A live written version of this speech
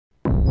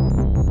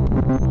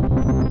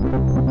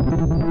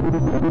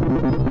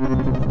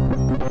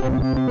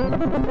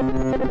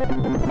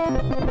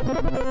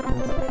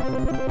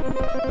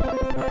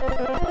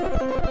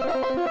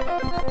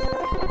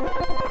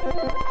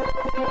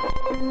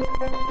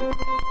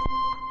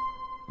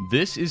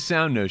This is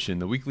SoundNotion,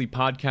 the weekly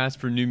podcast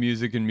for new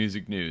music and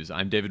music news.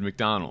 I'm David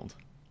McDonald.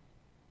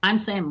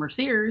 I'm Sam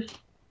Merciers.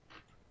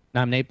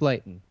 And I'm Nate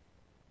Blayton.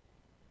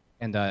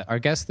 And our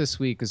guest this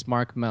week is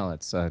Mark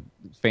Mellitz, a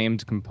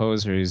famed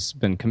composer who's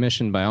been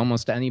commissioned by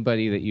almost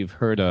anybody that you've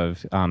heard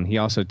of. He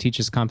also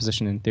teaches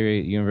composition and theory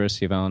at the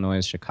University of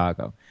Illinois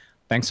Chicago.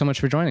 Thanks so much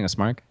for joining us,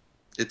 Mark.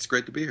 It's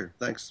great to be here.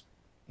 Thanks.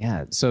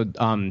 Yeah, so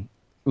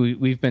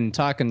we've been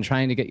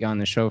trying to get you on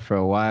the show for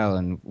a while,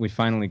 and we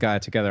finally got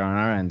it together on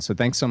our end. So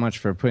thanks so much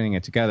for putting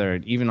it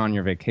together, even on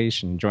your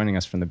vacation, joining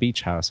us from the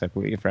beach house, I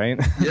believe, right?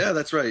 Yeah,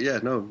 that's right. Yeah,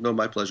 no,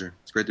 my pleasure.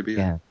 It's great to be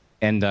here.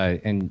 Yeah,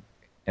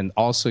 and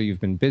also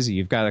you've been busy.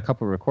 You've got a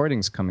couple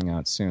recordings coming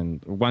out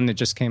soon. One that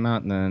just came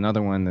out, and then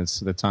another one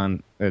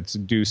that's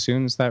due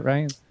soon. Is that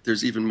right?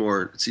 There's even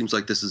more. It seems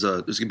like there's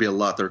going to be a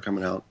lot that are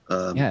coming out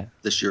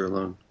this year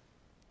alone.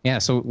 Yeah.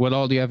 So what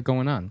all do you have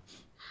going on?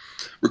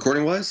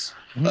 Recording wise,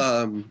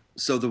 Mm-hmm.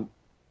 so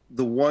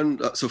the one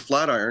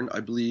Flatiron, I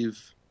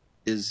believe,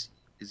 is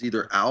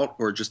either out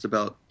or just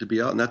about to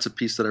be out, and that's a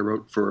piece that I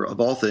wrote for,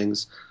 of all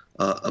things,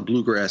 a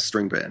bluegrass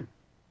string band.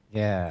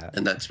 Yeah,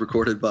 and that's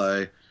recorded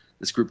by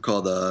this group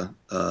called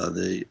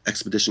the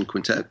Expedition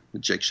Quintet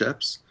with Jake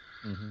Sheps.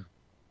 Mm-hmm.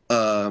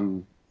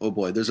 Oh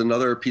boy, there's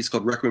another piece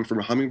called Requiem from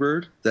a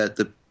Hummingbird that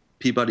the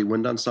Peabody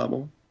Wind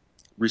Ensemble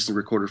recently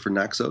recorded for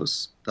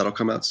Naxos. That'll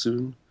come out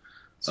soon.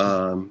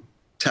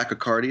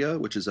 Tachycardia,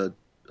 which is a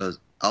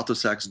alto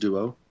sax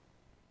duo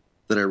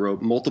that I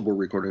wrote. Multiple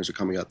recordings are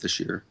coming out this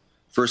year.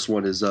 First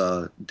one is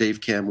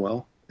Dave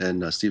Camwell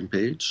and Stephen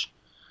Page.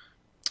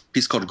 A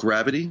piece called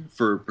Gravity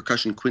for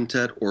percussion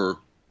quintet or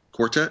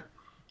quartet.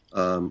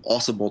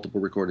 Also multiple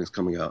recordings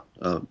coming out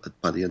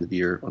by the end of the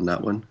year on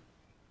that one.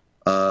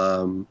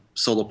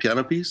 Solo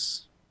piano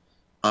piece,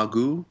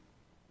 Agu,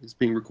 is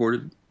being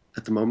recorded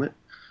at the moment.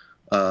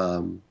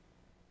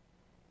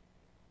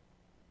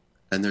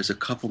 And there's a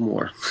couple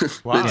more.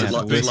 Wow, that's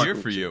a big year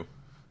for you.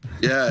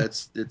 Yeah,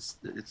 it's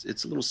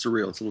a little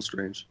surreal. It's a little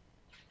strange.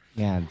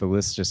 Yeah, the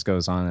list just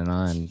goes on and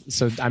on.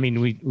 So, I mean,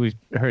 we've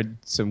heard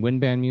some wind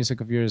band music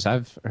of yours.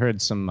 I've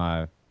heard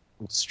some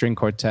string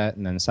quartet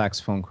and then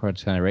saxophone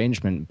quartet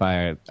arrangement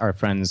by our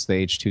friends, the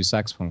H2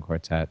 Saxophone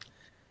Quartet.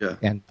 Yeah.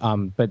 And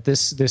but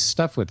this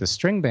stuff with the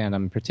string band,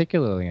 I'm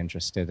particularly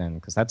interested in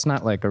because that's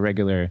not like a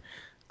regular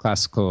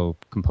classical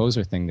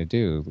composer thing to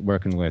do,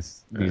 working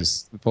with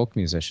these folk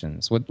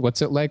musicians.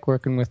 What's it like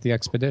working with the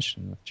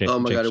Expedition? With oh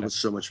my Jake God, Sheps? it was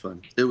so much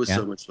fun. It was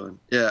so much fun.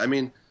 Yeah, I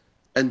mean,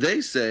 and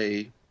they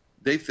think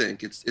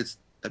it's.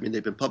 I mean,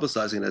 they've been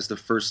publicizing it as the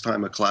first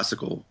time a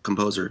classical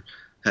composer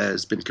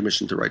has been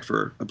commissioned to write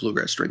for a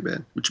bluegrass string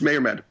band, which may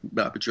or may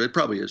not be true. It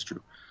probably is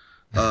true.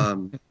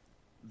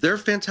 They're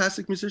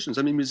fantastic musicians.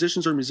 I mean,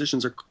 musicians are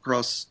musicians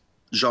across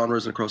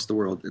genres and across the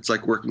world. It's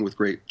like working with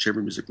great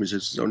chamber music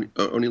musicians, only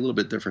a little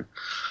bit different.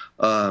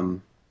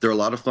 They're a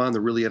lot of fun.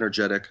 They're really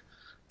energetic.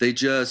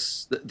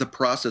 The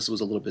process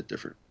was a little bit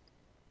different.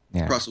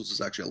 Yeah. The process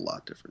was actually a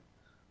lot different.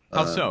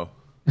 How so?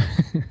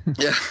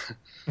 Yeah.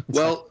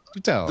 Well,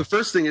 the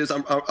first thing is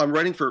I'm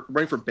writing for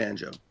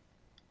banjo.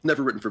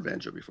 Never written for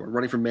banjo before. I'm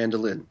writing for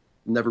mandolin.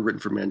 Never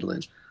written for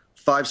mandolin.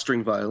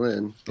 5-string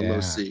violin, the low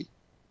C.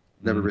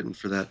 Never written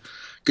for that.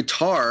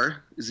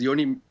 Guitar is the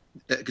only.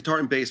 Guitar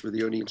and bass were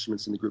the only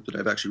instruments in the group that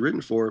I've actually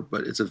written for,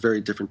 but it's a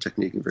very different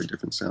technique and very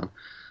different sound.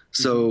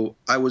 So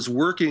I was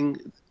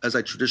working, as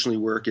I traditionally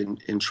work,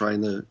 in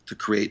trying to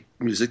create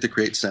music, to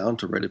create sound,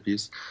 to write a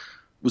piece.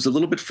 Was a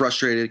little bit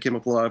frustrated, came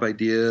up with a lot of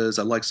ideas.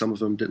 I liked some of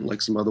them, didn't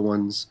like some other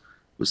ones.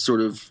 Was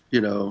sort of,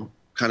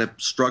 kind of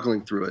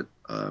struggling through it.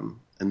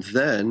 And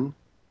then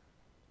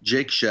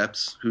Jake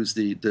Sheps, who's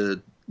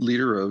the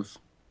leader of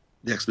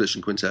the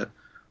Expedition Quintet,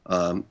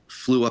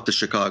 flew up to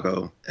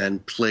Chicago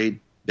and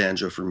played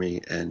banjo for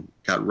me and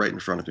got right in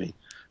front of me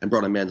and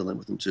brought a mandolin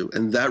with him too.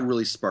 And that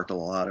really sparked a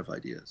lot of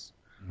ideas.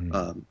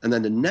 And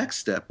then the next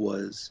step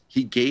was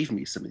he gave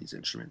me some of these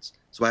instruments.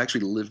 So I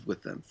actually lived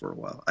with them for a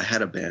while. I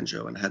had a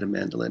banjo and I had a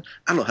mandolin.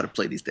 I don't know how to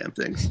play these damn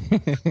things,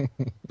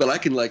 but I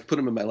can put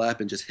them in my lap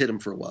and just hit them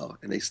for a while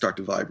and they start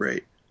to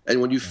vibrate. And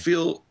when you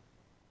feel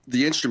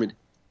the instrument,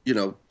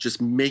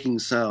 just making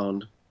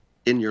sound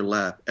in your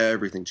lap,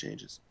 everything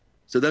changes.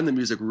 So then the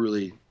music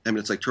really,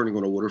 it's like turning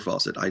on a water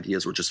faucet.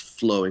 Ideas were just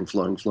flowing.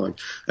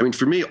 I mean,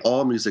 for me,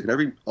 all music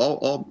and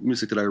all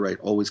music that I write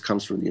always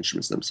comes from the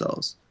instruments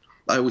themselves.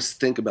 I always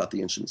think about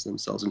the instruments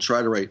themselves and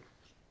try to write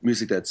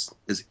music that's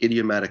as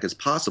idiomatic as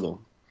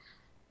possible.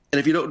 And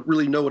if you don't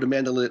really know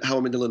how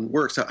a mandolin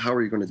works, how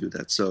are you going to do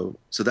that? So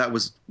that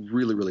was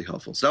really, really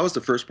helpful. So that was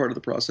the first part of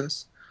the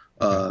process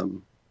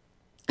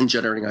in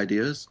generating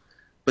ideas.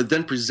 But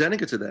then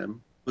presenting it to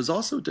them was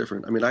also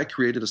different. I mean, I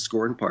created a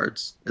score in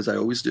parts, as I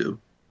always do,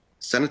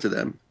 sent it to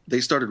them.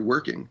 They started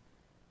working.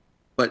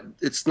 But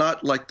it's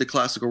not like the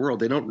classical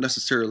world. They don't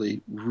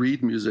necessarily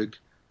read music.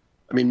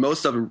 I mean,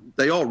 most of them,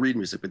 they all read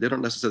music, but they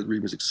don't necessarily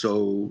read music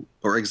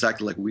or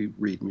exactly like we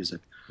read music.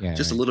 Yeah,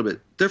 just a little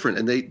bit different.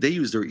 And they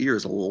use their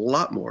ears a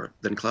lot more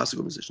than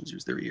classical musicians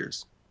use their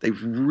ears. They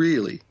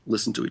really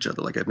listen to each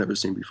other like I've never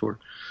seen before.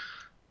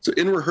 So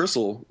in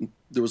rehearsal,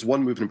 there was one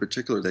movement in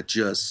particular that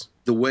just,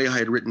 the way I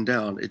had written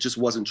down, it just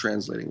wasn't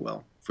translating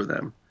well for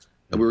them.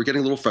 And we were getting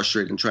a little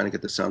frustrated and trying to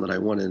get the sound that I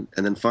wanted.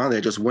 And then finally, I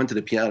just went to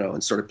the piano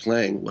and started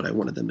playing what I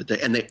wanted them to do.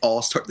 And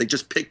they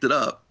just picked it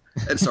up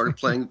and started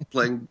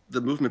playing the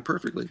movement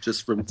perfectly.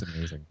 Just from That's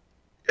amazing.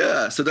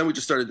 Yeah. So then we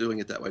just started doing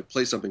it that way.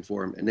 Play something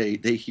for them, and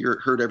they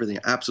heard everything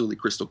absolutely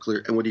crystal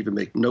clear, and would even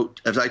make note.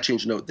 As I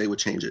changed note, they would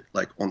change it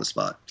like on the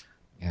spot.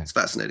 Yeah. It's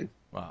fascinating.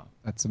 Wow,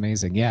 that's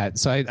amazing. Yeah.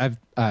 So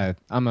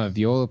I'm a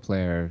viola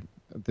player.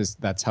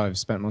 That's how I've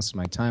spent most of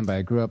my time. But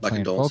I grew up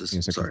playing folk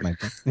music with my.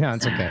 Yeah,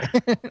 it's okay.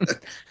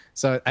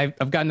 So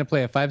I've gotten to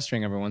play a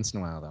 5-string every once in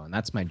a while though, and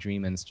that's my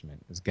dream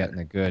instrument. Is getting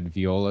a good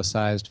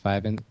viola-sized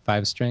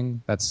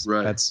 5-string. That's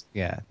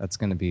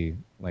going to be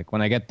like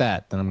when I get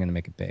that, then I'm going to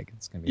make it big.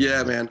 It's going to be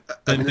man.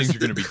 Then things are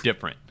going to be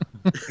different.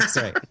 That's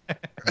right.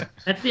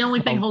 That's the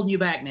only thing holding you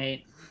back,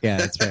 Nate. Yeah,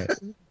 that's right.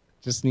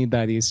 Just need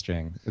that E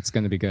string. It's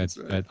going to be good.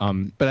 Right.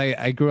 But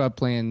I grew up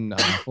playing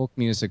folk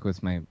music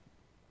with my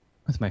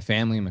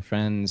family and my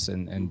friends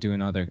and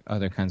doing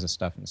other kinds of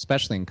stuff, and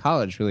especially in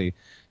college really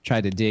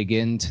tried to dig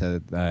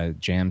into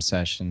jam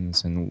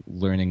sessions and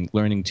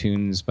learning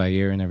tunes by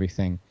ear and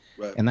everything.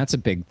 Right. And that's a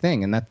big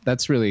thing, and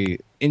that's really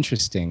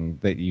interesting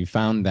that you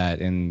found that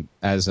in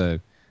as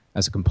a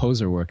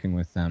composer working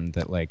with them,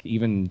 that like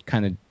even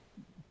kind of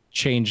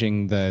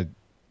changing the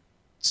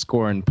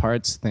score and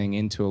parts thing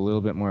into a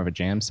little bit more of a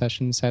jam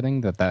session setting,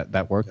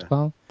 that worked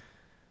well.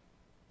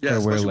 Yeah,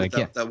 especially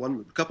like, that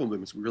one couple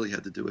movements, we really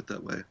had to do it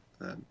that way.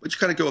 But you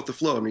kind of go with the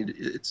flow. I mean,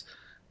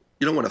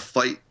 you don't want to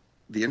fight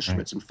the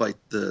instruments and fight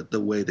the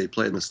way they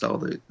play and the style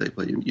they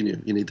play. You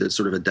need to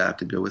sort of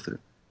adapt and go with it.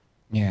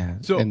 Yeah.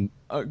 So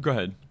go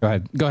ahead. Go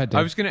ahead, Dave.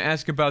 I was going to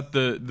ask about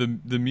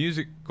the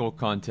musical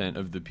content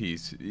of the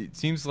piece. It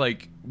seems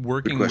like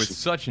working with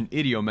such an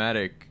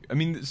idiomatic. I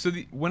mean,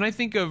 when I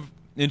think of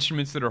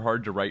instruments that are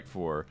hard to write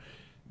for,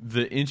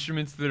 the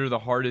instruments that are the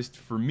hardest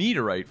for me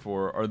to write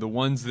for are the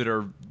ones that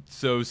are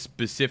so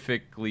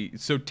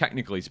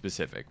technically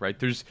specific, right?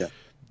 There's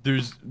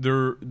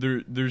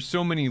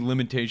so many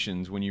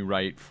limitations when you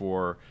write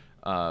for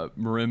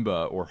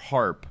marimba or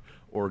harp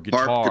or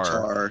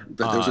guitar.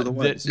 Those are the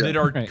ones that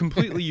are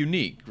completely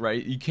unique,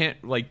 right? You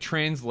can't like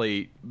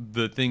translate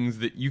the things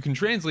that you can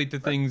translate the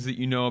things that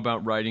you know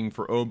about writing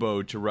for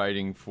oboe to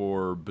writing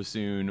for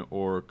bassoon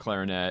or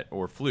clarinet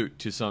or flute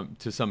to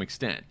some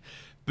extent.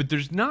 But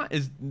there's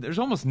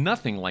almost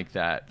nothing like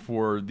that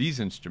for these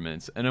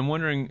instruments, and I'm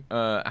wondering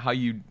how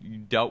you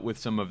dealt with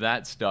some of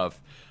that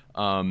stuff,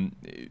 and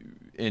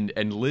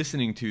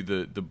listening to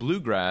the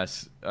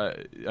bluegrass. I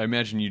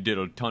imagine you did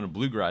a ton of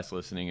bluegrass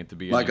listening at the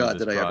beginning of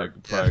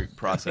this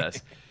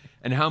process,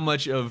 and how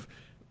much of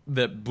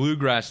that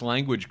bluegrass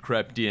language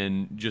crept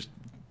in just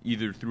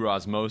either through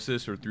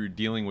osmosis or through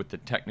dealing with the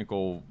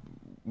technical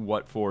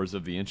what-fors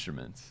of the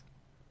instruments.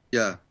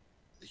 Yeah,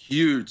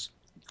 huge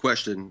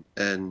question,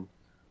 and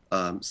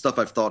stuff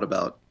I've thought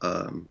about.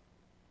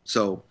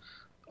 So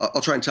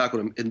I'll try and tackle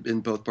them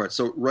in both parts.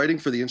 So writing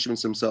for the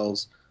instruments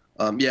themselves,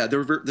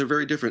 they're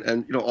very different.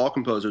 And, all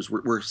composers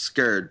were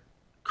scared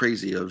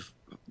crazy of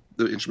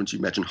the instruments you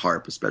mentioned,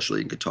 harp,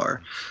 especially, and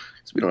guitar.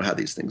 So we don't know how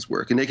these things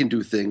work. And they can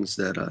do things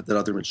that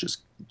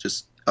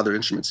other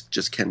instruments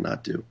just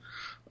cannot do.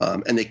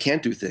 And they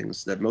can't do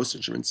things that most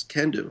instruments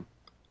can do.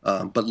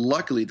 But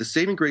luckily, the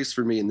saving grace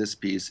for me in this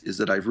piece is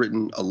that I've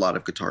written a lot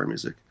of guitar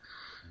music.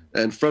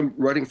 And from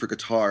writing for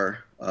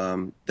guitar,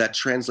 that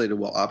translated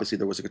well. Obviously,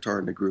 there was a guitar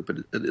in the group, but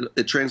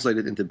it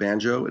translated into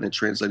banjo, and it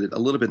translated a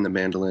little bit into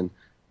mandolin.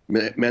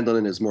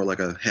 Mandolin is more like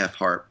a half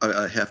harp,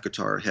 a half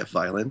guitar, half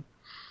violin.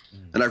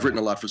 And I've written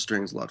a lot for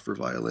strings, a lot for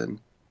violin.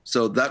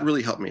 So that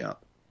really helped me out.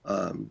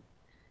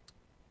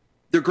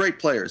 They're great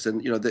players,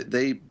 and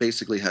they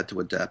basically had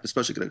to adapt,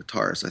 especially the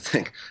guitarists. I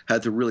think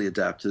had to really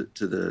adapt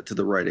to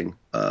the writing,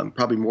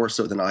 probably more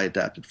so than I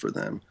adapted for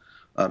them.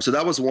 So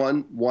that was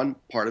one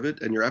part of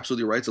it, and you're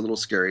absolutely right. It's a little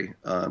scary,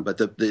 but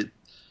the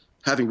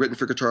having written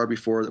for guitar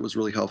before, that was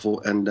really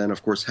helpful. And then,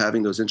 of course,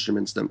 having those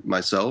instruments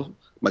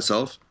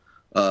myself.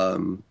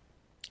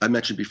 I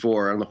mentioned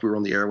before, I don't know if we were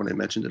on the air when I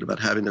mentioned it, about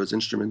having those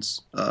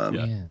instruments.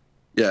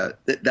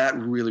 That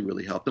really,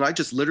 really helped. And I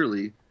just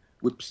literally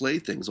would play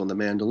things on the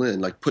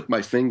mandolin, like put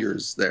my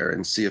fingers there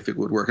and see if it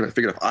would work. And I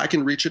figured if I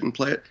can reach it and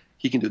play it,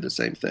 he can do the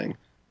same thing.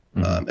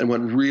 And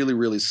went really,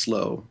 really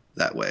slow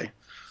that way.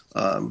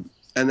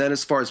 And then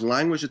as far as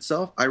language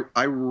itself,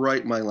 I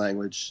write my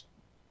language.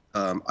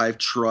 I've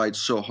tried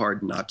so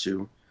hard not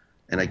to,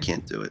 and I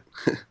can't do it.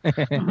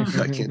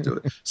 I can't do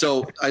it.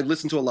 So I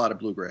listened to a lot of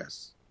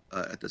bluegrass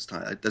at this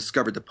time. I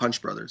discovered the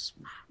Punch Brothers,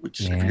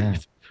 which oh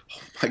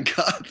my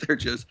God, they're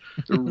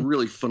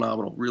really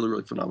phenomenal, really,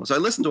 really phenomenal. So I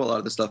listened to a lot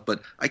of this stuff,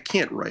 but I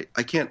can't write.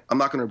 I'm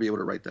not going to be able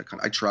to write that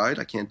kind. I tried.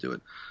 I can't do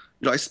it.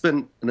 I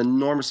spend an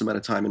enormous amount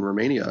of time in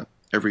Romania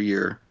every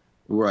year,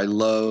 where I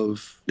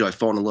love, I've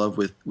fallen in love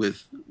with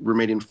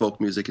Romanian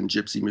folk music and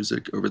gypsy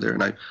music over there.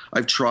 And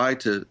I've tried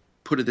to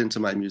put it into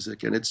my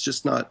music, and it's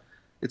just not,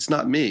 it's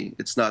not me.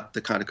 It's not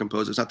the kind of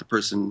composer. It's not the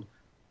person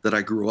that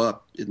I grew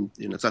up in.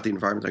 It's not the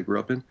environment I grew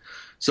up in.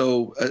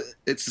 So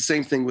it's the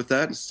same thing with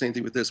that. It's the same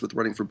thing with this, with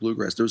writing for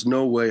bluegrass. There's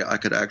no way I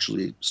could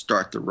actually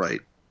start to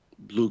write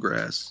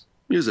bluegrass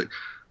music,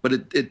 but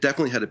it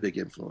definitely had a big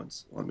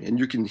influence on me. And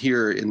you can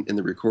hear in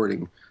the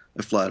recording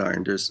of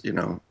Flatiron, there's,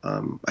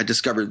 I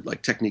discovered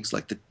like techniques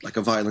like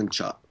a violin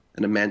chop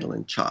and a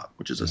mandolin chop,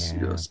 which is a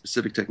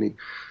specific technique.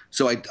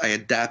 So I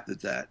adapted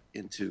that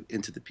into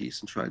the piece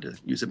and tried to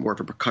use it more of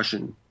a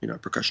percussion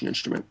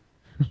instrument.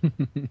 I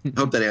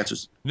hope that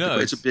answers. No,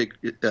 it's a big.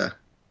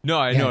 No,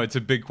 I know it's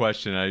a big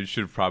question. I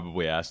should have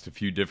probably asked a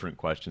few different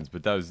questions,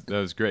 but that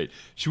was great.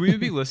 Should we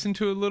maybe listen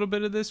to a little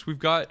bit of this? We've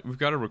got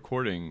a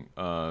recording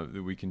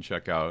that we can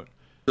check out.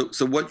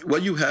 So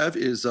what you have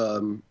is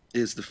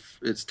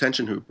it's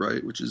tension hoop,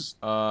 right? Which is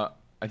I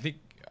think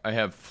I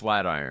have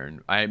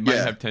Flatiron. I might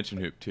have tension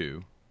hoop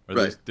too. Are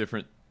those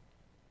different?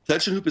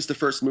 Tension hoop is the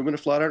first movement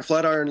of Flatiron.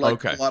 Flatiron,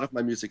 like a lot of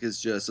my music,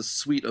 is just a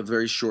suite of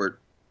very short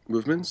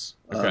movements.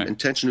 And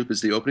tension hoop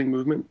is the opening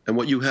movement. And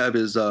what you have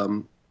is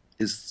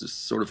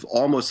sort of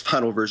almost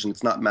final version.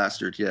 It's not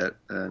mastered yet,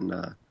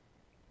 and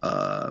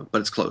but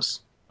it's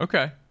close.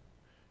 Okay.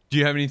 Do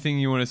you have anything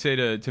you want to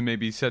say to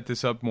maybe set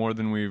this up more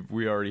than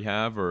we already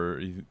have,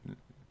 or?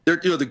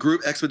 The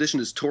group Expedition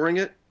is touring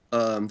it.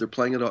 They're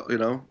playing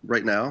it,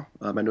 right now.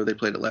 I know they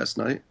played it last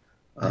night.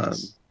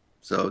 Nice.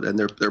 And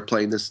they're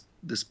playing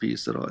this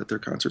piece at their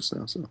concerts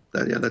now. So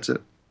that's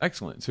it.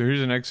 Excellent. So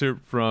here's an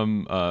excerpt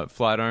from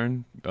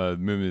Flatiron. The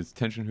movement is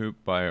Tension Hoop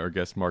by our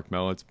guest Mark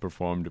Mellitz,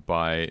 performed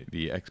by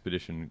the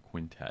Expedition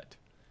Quintet.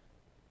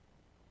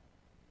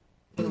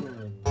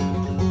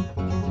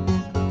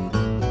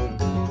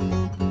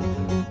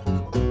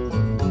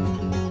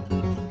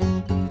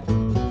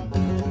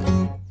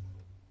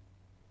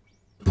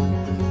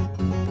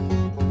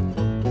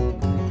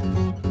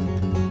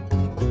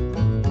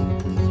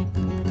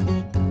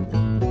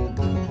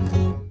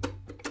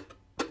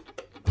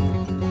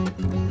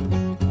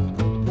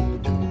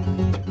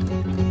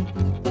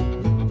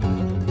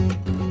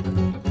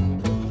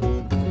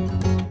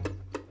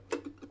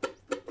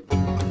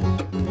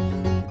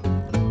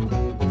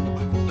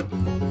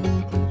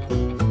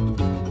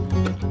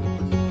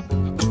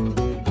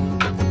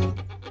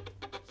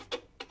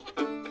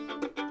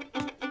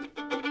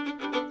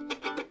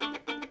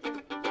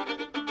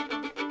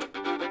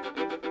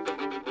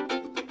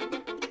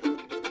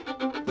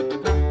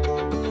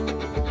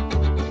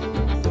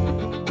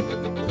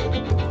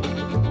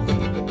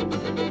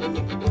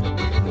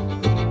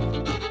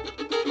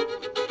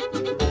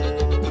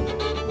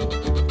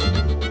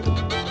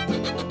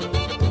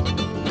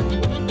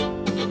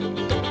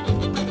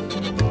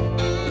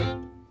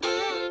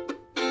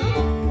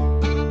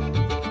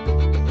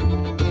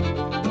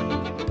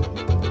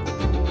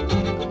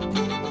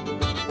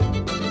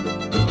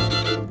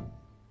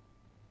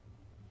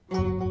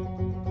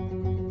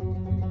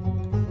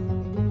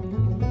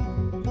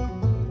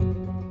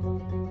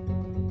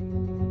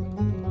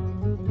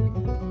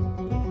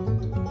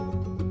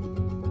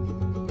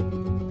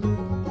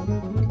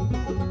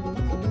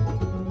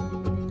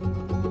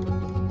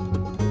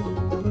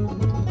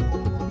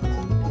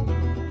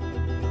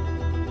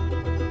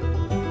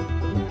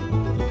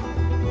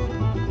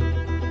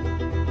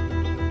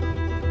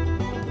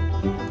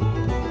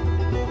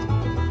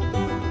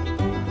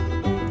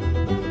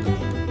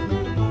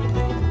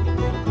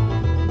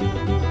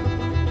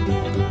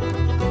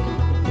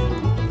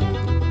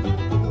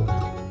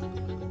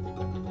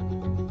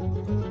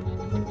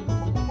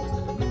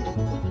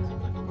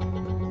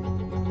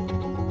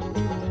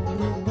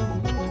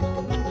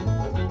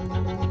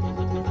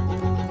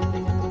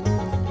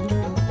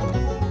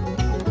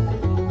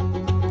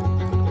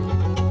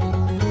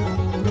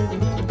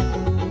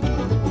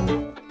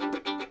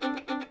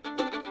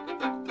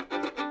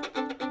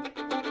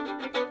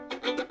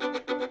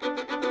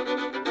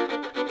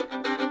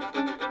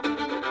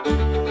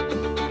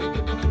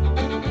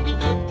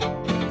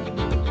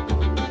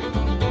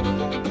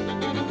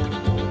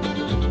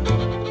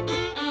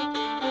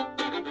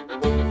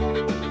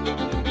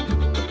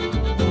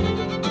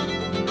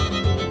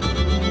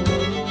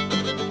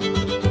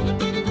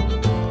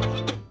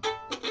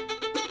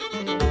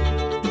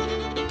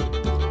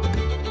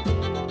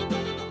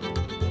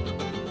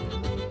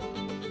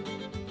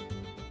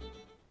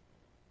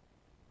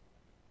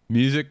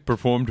 Music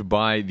performed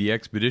by the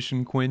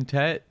Expedition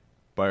Quintet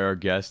by our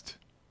guest,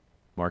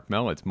 Mark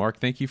Mellitz. Mark,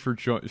 thank you for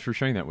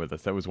sharing that with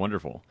us. That was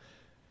wonderful.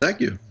 Thank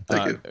you.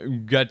 Thank you.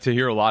 Got to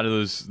hear a lot of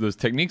those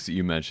techniques that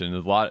you mentioned.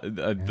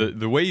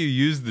 The way you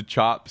use the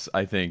chops,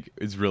 I think,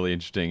 is really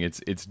interesting.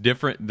 It's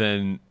different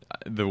than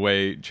the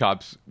way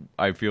chops,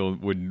 I feel,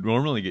 would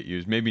normally get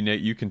used. Maybe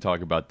Nate, you can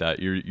talk about that.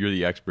 You're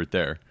the expert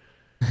there.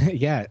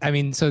 Yeah, I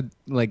mean, so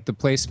like the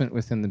placement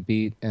within the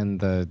beat and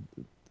the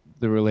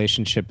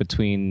relationship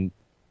between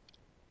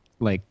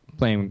like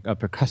playing a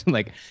percussion,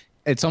 like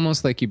it's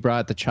almost like you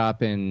brought the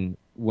chop in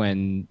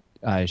when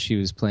she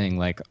was playing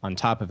like on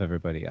top of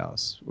everybody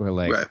else. Where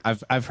like right.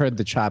 I've heard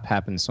the chop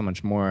happen so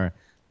much more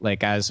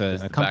like as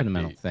an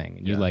accompaniment thing.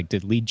 And you like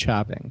did lead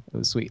chopping. It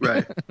was sweet.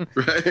 Right.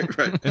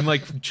 And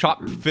like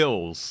chop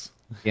fills.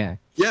 Yeah.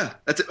 Yeah.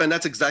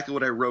 That's exactly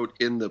what I wrote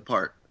in the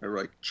part. I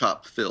write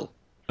chop fill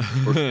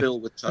or fill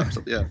with chops.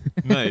 Yeah.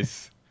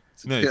 Nice.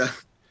 Yeah.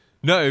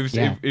 No,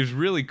 it was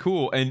really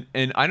cool, and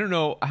I don't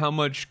know how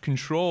much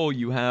control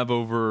you have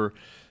over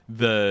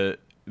the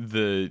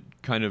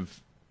kind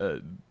of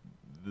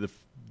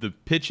the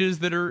pitches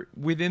that are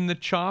within the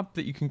chop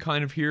that you can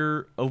kind of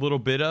hear a little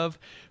bit of,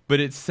 but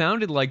it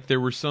sounded like there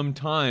were some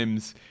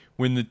times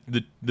when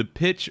the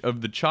pitch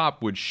of the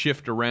chop would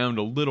shift around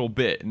a little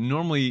bit. And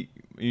normally,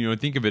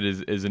 think of it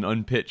as an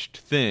unpitched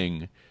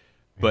thing,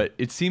 but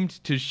it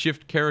seemed to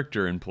shift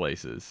character in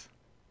places.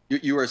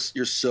 You're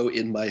so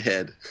in my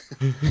head.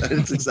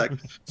 It's exactly.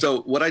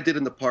 So what I did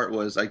in the part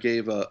was I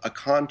gave a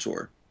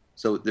contour.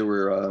 So there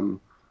were,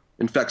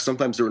 in fact,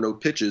 sometimes there were no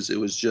pitches. It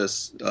was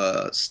just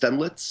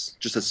stemlets,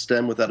 just a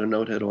stem without a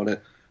note head on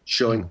it,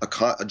 showing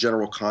a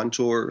general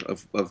contour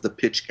of the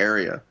pitch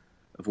area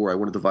of where I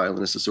wanted the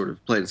violinist to sort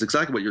of play. It's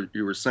exactly what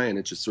you were saying.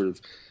 It just sort of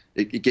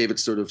it gave it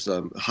sort of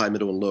some high,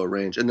 middle, and low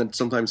range, and then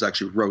sometimes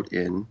actually wrote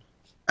in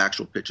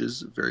actual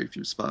pitches, very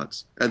few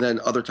spots, and then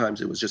other times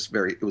it was just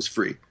it was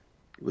free.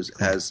 It was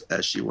as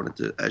she wanted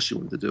to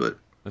do it.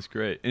 That's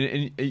great,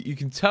 and you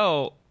can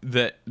tell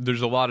that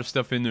there's a lot of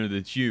stuff in there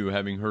that's you,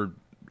 having heard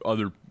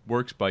other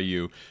works by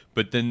you.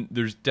 But then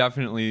there's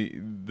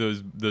definitely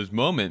those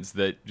moments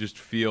that just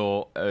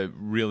feel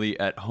really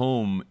at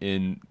home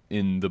in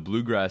the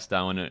bluegrass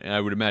style, and I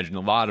would imagine a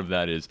lot of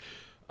that is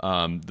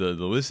the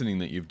listening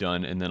that you've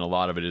done, and then a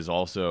lot of it is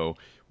also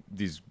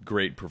these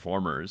great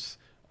performers.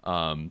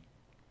 Go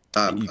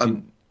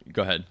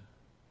ahead.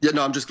 Yeah,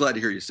 no, I'm just glad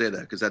to hear you say that,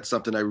 because that's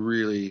something I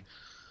really,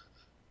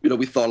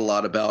 we thought a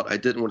lot about. I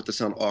didn't want it to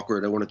sound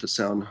awkward. I wanted it to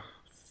sound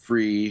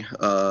free,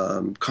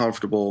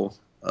 comfortable.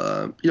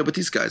 But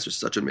these guys are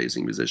such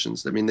amazing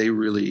musicians. I mean, they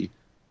really,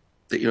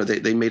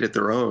 they made it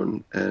their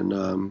own,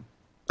 and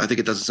I think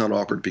it doesn't sound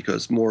awkward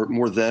because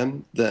more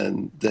them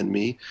than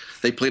me.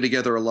 They play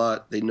together a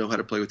lot. They know how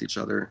to play with each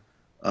other.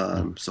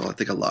 So I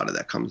think a lot of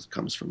that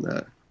comes from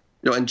that.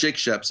 And Jake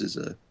Sheps is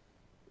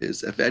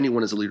if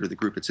anyone is a leader of the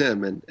group, it's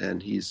him,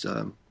 and he's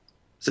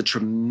a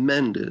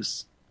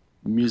tremendous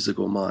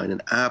musical mind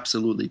and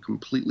absolutely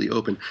completely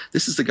open.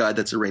 This is the guy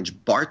that's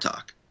arranged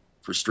Bartok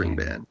for string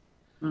band.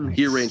 Nice.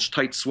 He arranged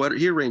Tight Sweater.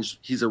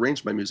 He's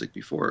arranged my music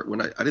before when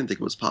I didn't think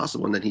it was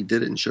possible, and then he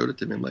did it and showed it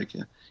to me. I'm like,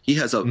 yeah. He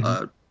has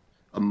a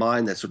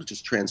mind that sort of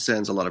just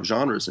transcends a lot of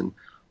genres, and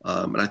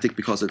I think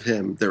because of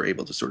him, they're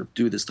able to sort of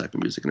do this type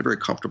of music in a very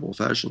comfortable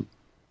fashion.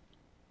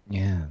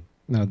 Yeah.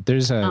 No,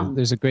 there's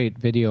a great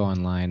video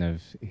online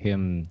of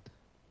him,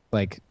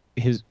 like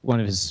part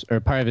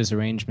of his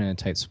arrangement in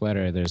Tight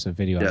Sweater. There's a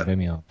video on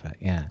Vimeo. But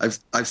yeah,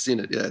 I've seen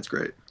it. Yeah, it's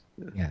great.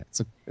 Yeah,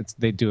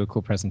 they do a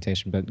cool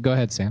presentation. But go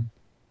ahead, Sam.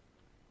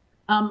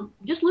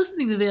 Just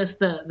listening to this,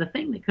 the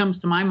thing that comes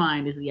to my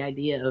mind is the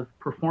idea of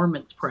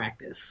performance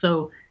practice.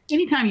 So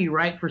anytime you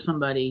write for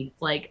somebody,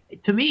 like,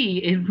 to me,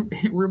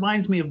 it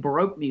reminds me of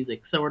Baroque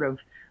music, sort of.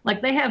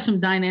 Like, they have some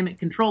dynamic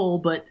control,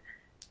 but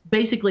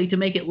basically to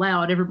make it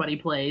loud, everybody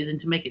plays,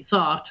 and to make it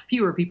soft,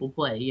 fewer people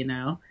play,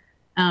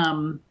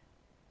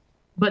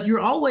 But you're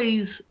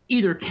always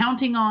either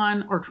counting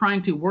on or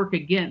trying to work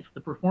against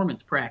the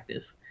performance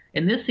practice.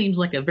 And this seems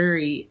like a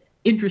very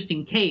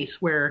interesting case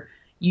where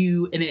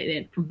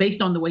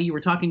based on the way you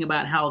were talking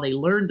about how they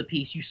learned the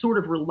piece, you sort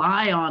of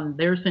rely on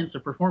their sense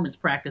of performance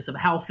practice of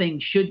how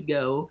things should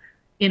go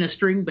in a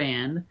string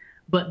band,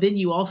 but then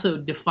you also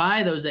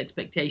defy those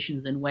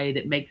expectations in a way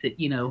that makes it,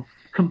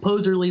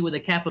 composerly with a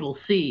capital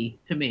C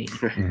to me.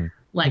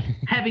 Like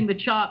having the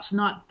chops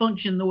not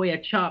function the way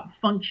a chop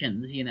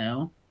functions,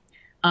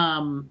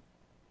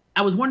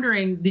 I was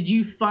wondering, did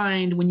you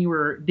find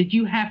did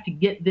you have to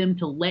get them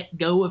to let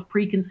go of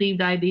preconceived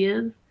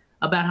ideas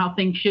about how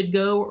things should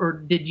go, or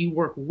did you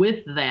work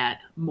with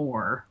that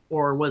more,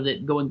 or was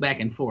it going back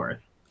and forth?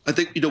 I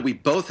think, we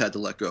both had to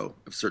let go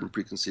of certain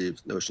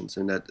preconceived notions,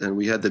 and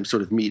we had them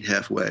sort of meet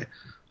halfway.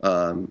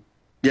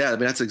 Yeah, I mean,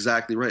 that's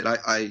exactly right.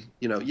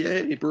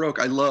 Baroque.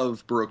 I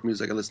love Baroque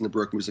music. I listen to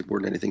Baroque music more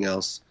than anything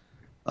else.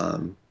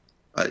 And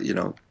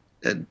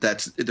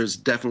there's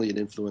definitely an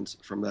influence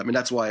from that. I mean,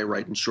 that's why I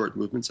write in short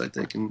movements, I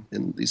think,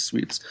 in these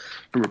suites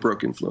from a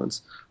Baroque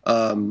influence.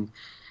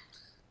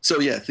 So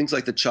yeah, things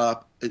like the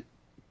chop,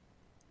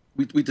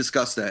 we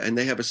discussed that, and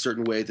they have a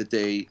certain way that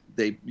they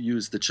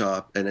use the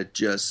chop, and it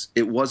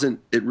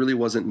really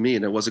wasn't me,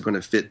 and it wasn't going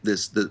to fit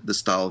the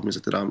style of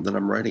music that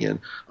I'm writing in.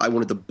 I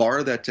wanted to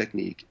borrow that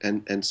technique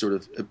and sort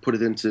of put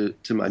it into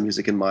my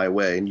music in my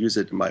way and use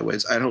it in my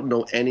ways. I don't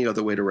know any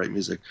other way to write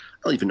music. I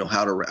don't even know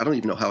how to write. I don't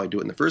even know how I do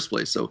it in the first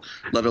place. So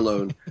let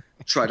alone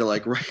try to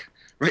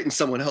write in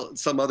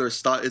some other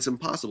style. It's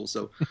impossible.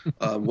 So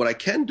what I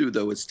can do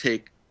though is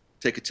take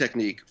a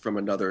technique from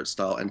another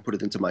style and put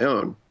it into my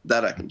own.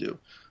 That I can do.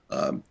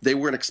 They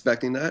weren't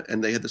expecting that,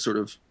 and they had to sort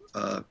of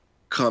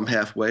come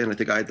halfway, and I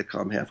think I had to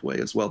come halfway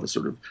as well to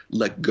sort of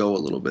let go a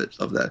little bit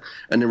of that.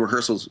 And in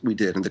rehearsals we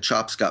did, and the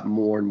chops got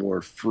more and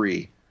more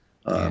free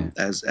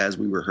as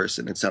we rehearsed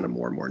it. It sounded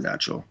more and more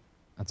natural.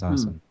 That's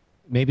awesome.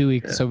 Maybe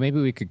we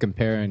could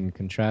compare and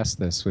contrast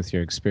this with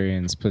your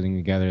experience putting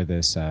together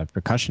this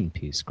percussion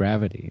piece,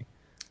 Gravity.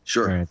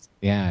 Sure.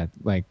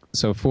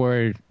 So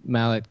 4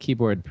 mallet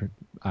keyboard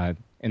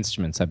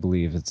instruments, I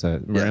believe it's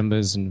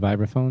marimbas and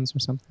vibraphones or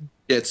something.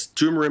 Yeah, it's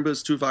 2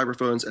 marimbas, 2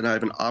 vibraphones, and I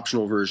have an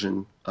optional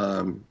version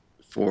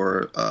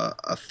for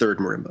a 3rd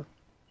marimba.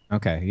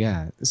 Okay,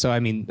 yeah. So I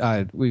mean,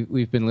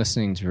 we've been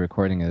listening to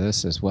recording of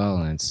this as well,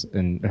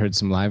 and heard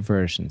some live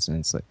versions, and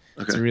it's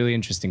it's a really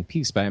interesting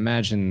piece. But I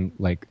imagine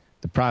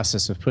the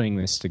process of putting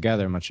this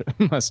together must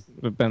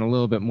have been a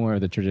little bit more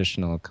of the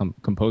traditional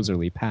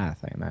composerly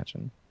path, I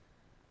imagine.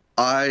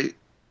 I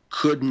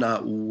could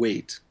not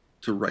wait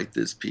to write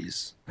this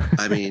piece.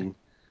 I mean,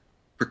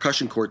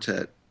 percussion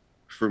quartet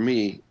for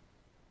me,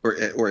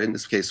 or in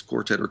this case,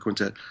 quartet or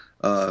quintet,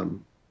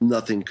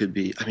 nothing could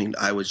be. I mean,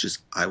 I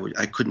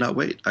could not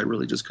wait. I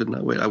really just could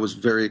not wait. I was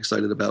very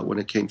excited about when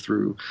it came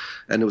through,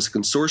 and it was a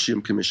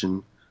consortium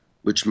commission,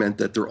 which meant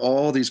that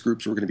all these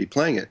groups were going to be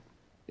playing it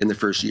in the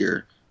first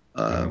year,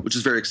 which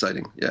is very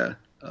exciting. Yeah.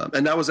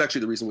 And that was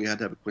actually the reason we had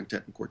to have a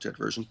quintet and quartet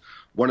version.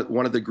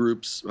 One of the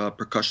groups,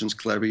 Percussions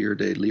Clavier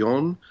de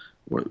Lyon,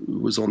 who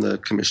was on the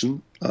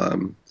commission,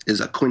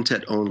 is a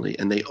quintet only,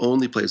 and they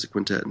only play as a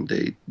quintet, and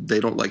they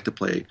don't like to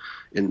play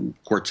in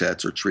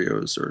quartets or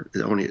trios, or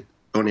it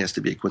only has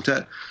to be a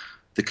quintet.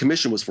 The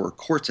commission was for a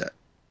quartet,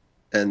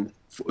 and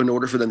in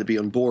order for them to be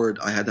on board,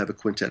 I had to have a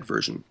quintet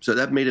version. So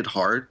that made it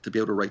hard to be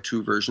able to write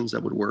 2 versions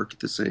that would work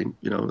the same,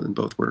 and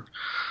both work.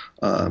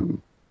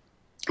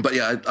 But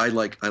yeah, I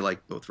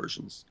like both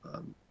versions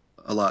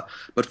a lot.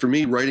 But for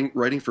me,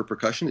 writing for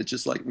percussion, it's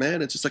just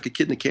it's just like a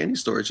kid in a candy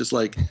store. It's just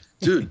like,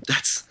 dude,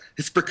 it's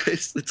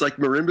like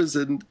marimbas,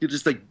 and you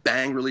just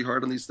bang really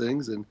hard on these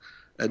things, and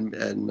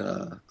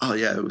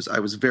I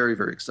was very,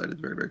 very excited,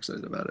 very, very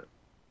excited about it.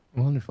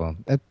 Wonderful.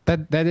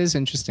 That is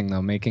interesting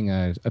though, making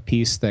a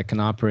piece that can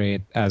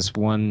operate as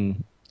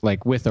one,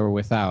 with or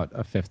without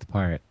a 5th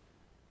part.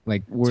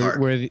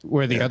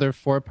 Were the other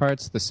 4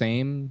 parts the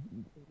same?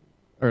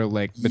 Or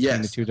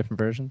between the 2 different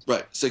versions?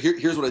 Right. So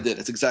here's what I did.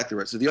 It's exactly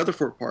right. So the other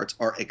 4 parts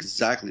are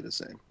exactly the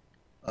same.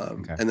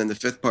 And then the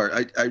 5th part,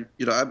 I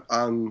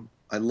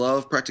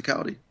love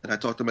practicality, and I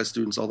talk to my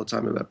students all the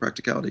time about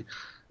practicality,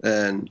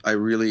 and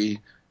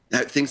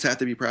things have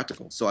to be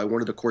practical. So I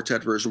wanted a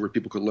quartet version where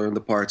people could learn the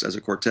parts as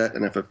a quartet,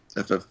 and if a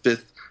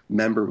 5th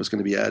member was going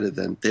to be added,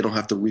 then they don't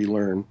have to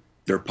relearn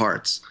their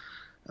parts.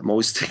 I'm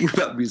always thinking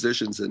about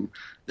musicians and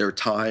their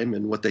time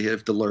and what they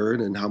have to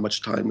learn and how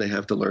much time they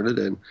have to learn it.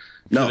 And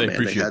they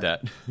appreciate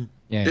that.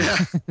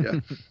 Yeah.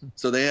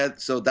 So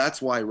that's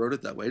why I wrote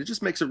it that way. It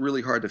just makes it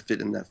really hard to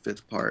fit in that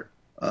 5th part.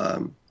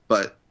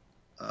 But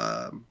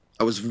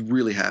I was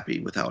really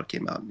happy with how it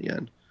came out in the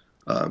end.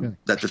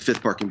 That the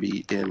 5th part can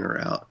be in or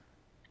out.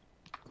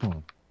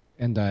 Cool.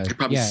 And I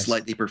probably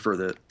slightly prefer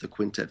the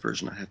quintet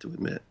version, I have to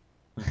admit.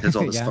 It has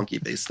all this funky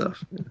bass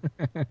stuff.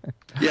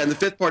 Yeah, and the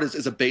 5th part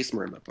is a bass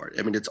marimba part.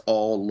 I mean, it's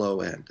all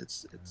low end.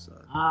 It's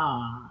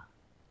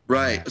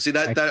right. See,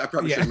 that I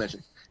probably should have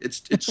mentioned.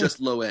 It's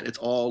just low end. It's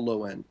all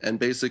low end, and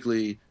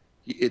basically,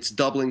 it's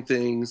doubling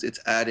things. It's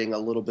adding a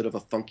little bit of a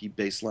funky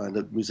bass line,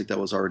 the music that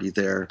was already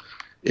there.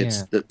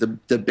 It's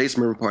the bass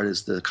marimba part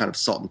is the kind of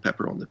salt and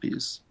pepper on the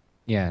piece.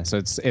 Yeah, so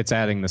it's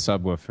adding the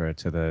subwoofer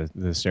to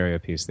the stereo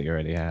piece that you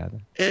already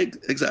had.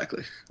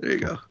 Exactly. There you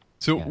go.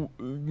 So,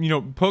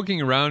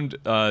 poking around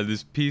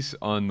this piece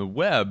on the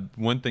web,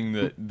 one thing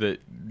that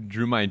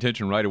drew my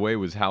attention right away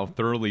was how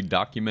thoroughly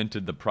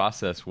documented the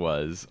process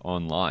was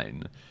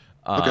online.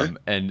 Okay.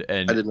 And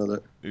I didn't know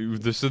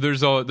that. So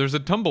there's a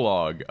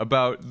Tumblr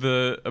about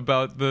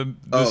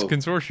this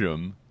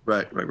consortium.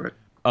 Right.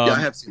 I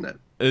have seen that.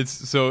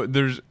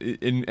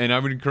 And I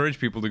would encourage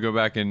people to go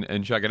back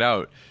and check it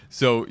out.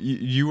 So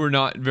you were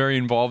not very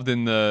involved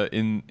in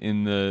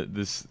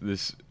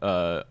this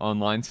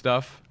online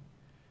stuff.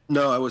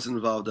 No, I wasn't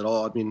involved at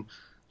all. I mean,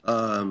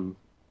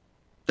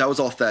 that was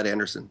all Thad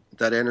Anderson.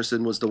 Thad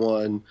Anderson was the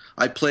one.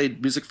 I played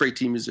Music for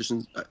 18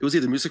 musicians. It was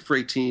either Music for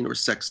 18 or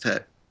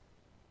Sextet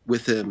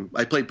with him.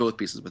 I played both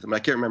pieces with him. I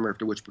can't remember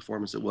after which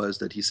performance it was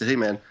that he said, "Hey,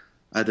 man,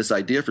 I had this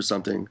idea for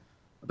something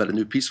about a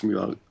new piece from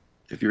you.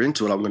 If you're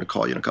into it, I'm going to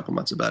call you in a couple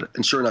months about it."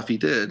 And sure enough, he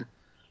did.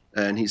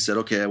 And he said,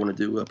 "Okay, I want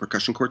to do a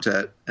percussion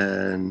quartet,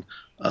 and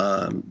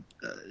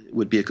it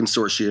would be a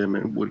consortium,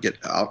 and would get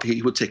out.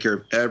 He would take care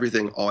of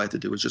everything. All I had to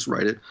do was just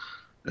write it."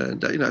 And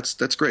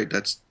that's great.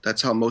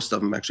 That's how most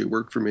of them actually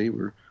worked for me.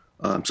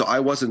 So I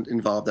wasn't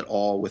involved at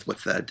all with what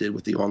Thad did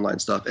with the online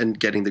stuff and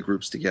getting the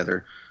groups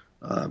together.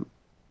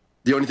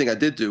 The only thing I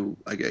did do,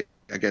 I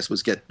guess,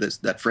 was get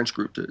that French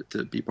group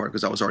to be part,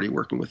 because I was already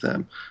working with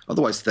them.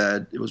 Otherwise,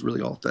 Thad, it was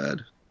really all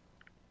Thad.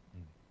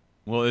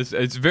 Well,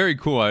 it's very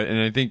cool, and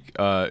I think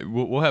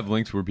we'll have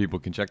links where people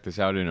can check this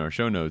out in our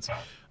show notes.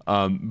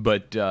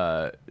 But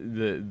the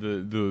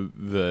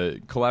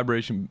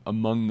collaboration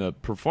among the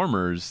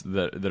performers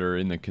that are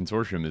in the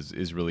consortium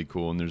is really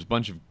cool, and there's a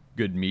bunch of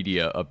good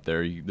media up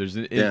there. There's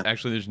an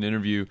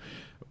interview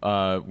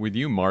with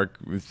you, Mark.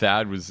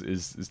 Thad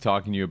is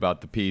talking to you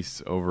about the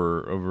piece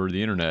over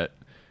the internet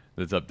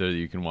that's up there that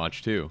you can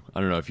watch too.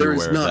 I don't know if you're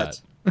aware of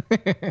that.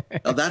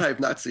 Now that I have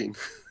not seen.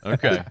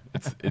 Okay,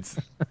 it's.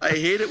 I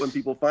hate it when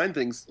people find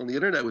things on the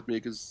internet with me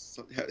because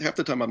half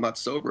the time I'm not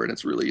sober and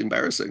it's really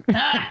embarrassing.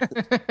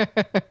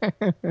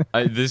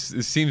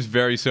 This seems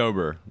very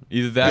sober.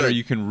 Either that, or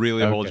you can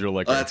really hold your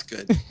liquor. Oh, that's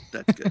good.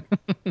 That's good.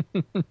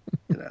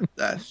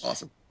 That's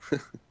awesome.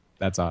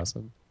 That's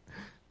awesome.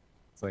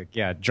 It's like,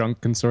 yeah, drunk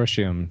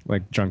consortium,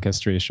 like drunk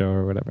history show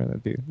or whatever.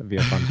 That'd be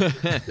a fun.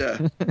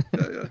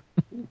 Yeah.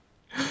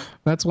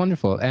 That's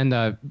wonderful.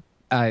 And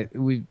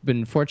we've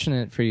been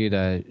fortunate for you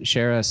to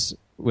share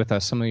with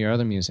us some of your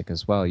other music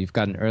as well. You've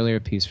got an earlier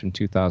piece from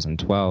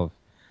 2012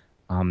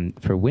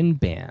 for Wind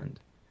Band.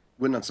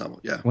 Wind Ensemble,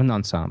 yeah. Wind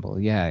Ensemble,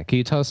 yeah. Can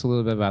you tell us a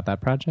little bit about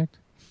that project?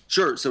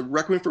 Sure. So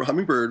Requiem for a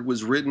Hummingbird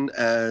was written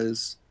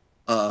as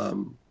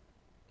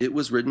it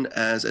was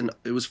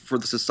for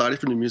the Society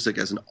for New Music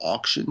as an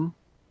auction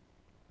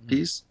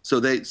piece. So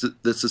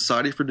the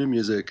Society for New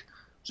Music,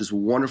 which is a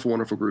wonderful,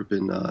 wonderful group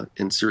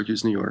in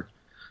Syracuse, New York,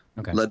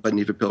 led by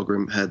Neva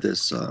Pilgrim, had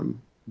this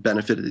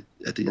benefit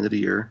at the end of the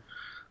year,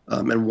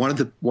 and one of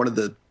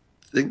the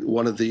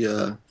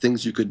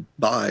things you could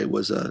buy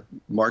was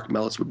Mark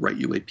Mellitz would write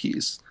you a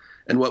piece,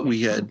 and what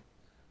we had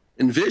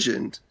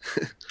envisioned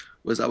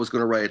was I was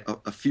going to write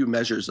a few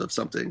measures of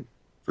something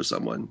for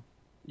someone,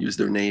 use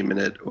their name in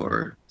it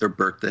or their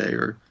birthday,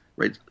 or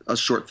write a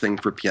short thing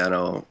for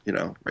piano,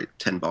 write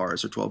 10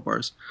 bars or 12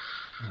 bars.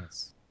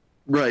 Nice.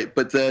 Right,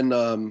 but then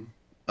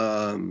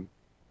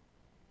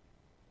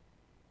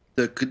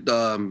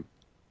the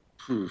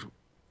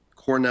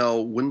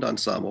Cornell Wind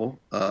Ensemble,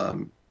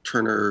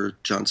 Turner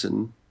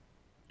Johnson,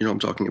 you know what I'm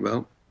talking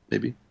about,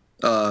 maybe.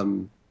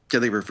 Can't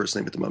think of her first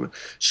name at the moment.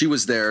 She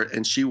was there,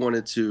 and she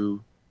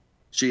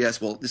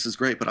asked, well, this is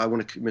great, but I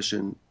want to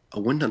commission a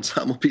wind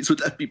ensemble piece. Would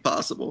that be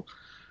possible?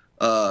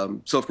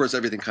 So of course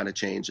everything kind of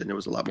changed, and there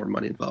was a lot more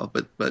money involved.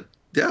 But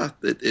yeah,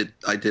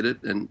 I did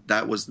it, and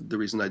that was the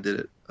reason I did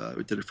it.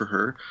 We did it for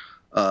her,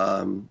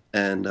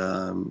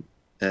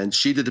 and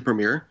she did the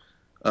premiere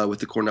with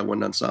the Cornell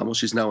Wind Ensemble.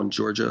 She's now in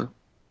Georgia,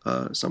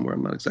 somewhere.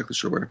 I'm not exactly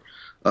sure where.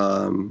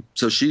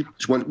 So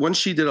when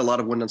she did, a lot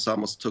of wind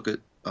ensembles took it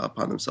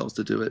upon themselves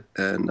to do it,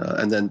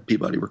 and then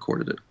Peabody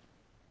recorded it.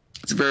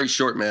 It's very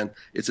short, man.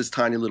 It's this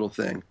tiny little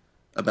thing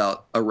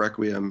about a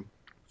requiem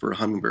for a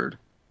hummingbird.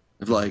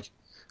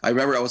 I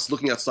remember I was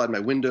looking outside my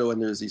window,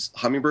 and there's these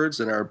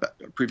hummingbirds in our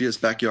previous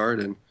backyard,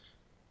 and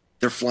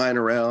they're flying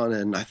around,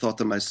 and I thought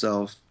to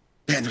myself,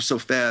 man, they're so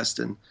fast,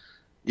 and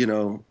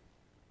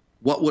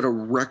what would a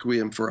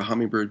requiem for a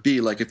hummingbird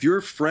be? Like, if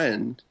your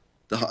friend,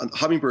 the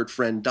hummingbird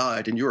friend,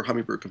 died and you're a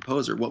hummingbird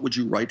composer, what would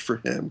you write for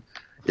him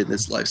in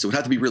this life? So it would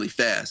have to be really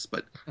fast,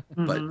 but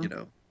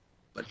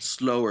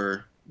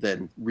slower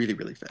than really,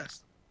 really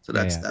fast. So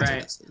that's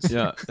right. What this is.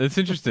 Yeah, it's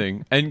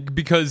interesting. And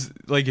because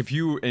like if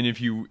you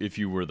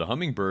were the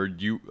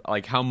hummingbird, you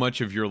like, how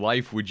much of your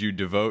life would you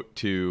devote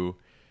to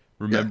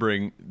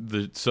remembering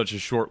such a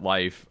short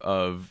life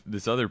of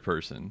this other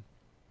person?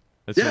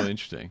 That's really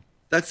interesting.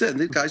 That's it. And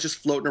the guy's just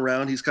floating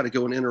around. He's kind of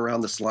going in and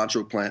around the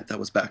cilantro plant that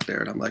was back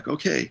there. And I'm like,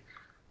 okay,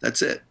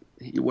 that's it.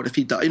 What if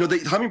he died? The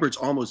hummingbirds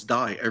almost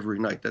die every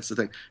night. That's the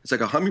thing. It's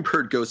like a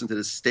hummingbird goes into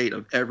this state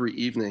of every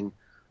evening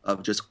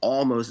of just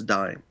almost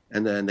dying.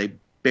 And then they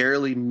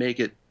barely make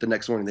it the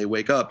next morning. They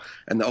wake up,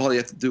 and all they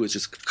have to do is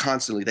just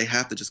constantly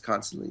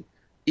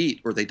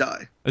eat or they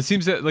die. It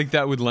seems that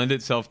that would lend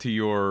itself to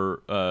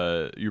your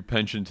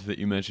penchant that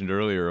you mentioned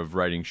earlier of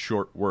writing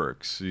short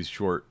works, these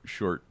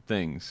short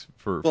things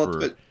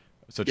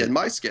in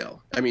my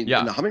scale. I mean,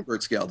 in the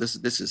hummingbird scale, this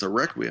is a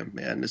requiem,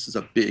 man. This is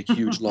a big,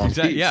 huge, long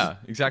piece. Yeah,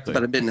 exactly. It's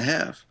about a minute and a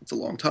half. It's a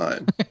long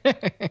time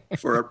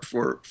for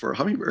a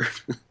hummingbird.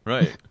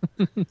 Right.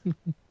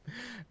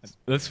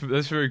 That's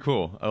very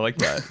cool. I like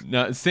that.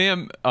 Now,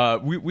 Sam,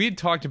 we had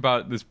talked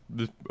about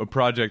a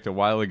project a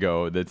while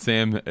ago that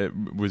Sam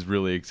was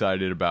really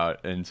excited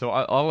about, and so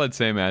I'll let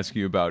Sam ask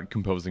you about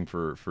composing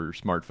for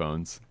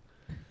smartphones.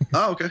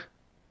 Oh, okay.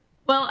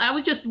 Well, I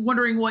was just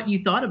wondering what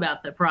you thought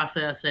about the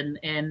process, and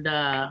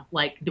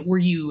were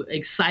you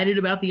excited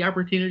about the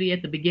opportunity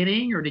at the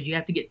beginning, or did you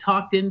have to get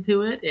talked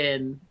into it?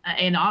 And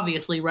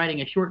obviously,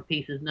 writing a short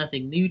piece is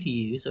nothing new to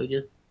you, so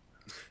just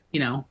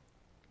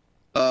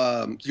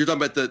You're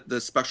talking about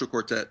the Spectral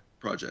Quartet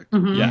project.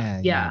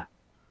 Mm-hmm. Yeah.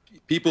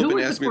 People have been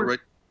asking me to write.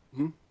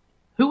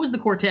 Who was the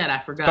quartet?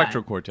 I forgot.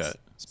 Spectral Quartet.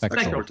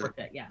 Spectral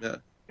Quartet. Yeah.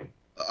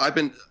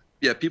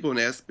 People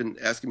have been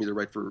asking me to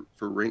write for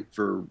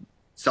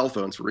cell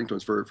phones, for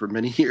ringtones for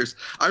many years.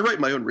 I write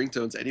my own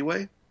ringtones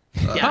anyway.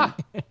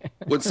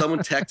 When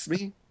someone texts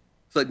me,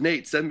 it's like,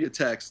 Nate, send me a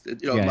text.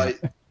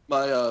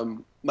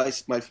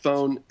 My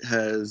phone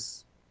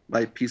has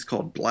my piece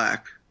called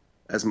Black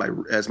as my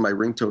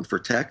ringtone for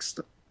text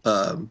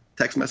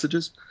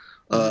messages,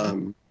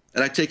 and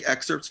I take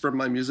excerpts from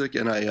my music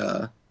and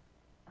I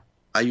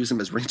use them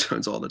as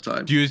ringtones all the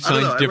time. Do you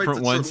assign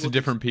different ones to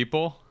different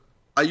people?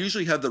 I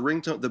usually have the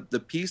ringtone. The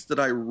piece that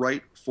I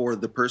write for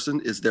the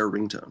person is their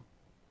ringtone.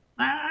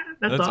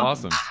 That's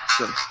awesome.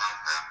 So,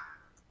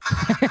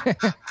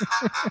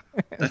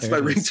 that's my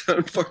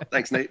ringtone for.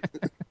 Thanks, Nate.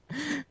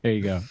 There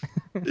you go.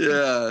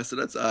 Yeah, so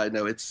that's I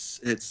know it's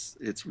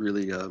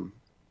really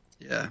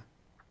yeah.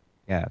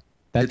 Yeah.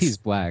 That piece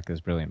Black is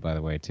brilliant, by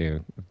the way,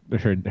 too.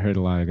 Heard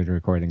a lot of good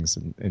recordings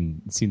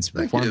and seen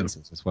some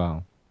performances as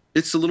well.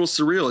 It's a little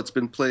surreal. It's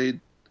been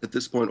played at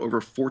this point over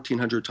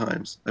 1,400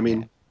 times. I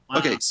mean,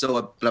 okay, so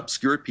an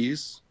obscure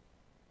piece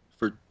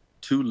for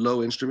 2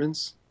 low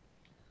instruments.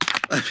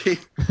 I mean,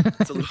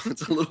 it's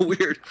a little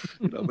weird,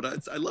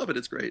 but I love it.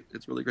 It's great.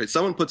 It's really great.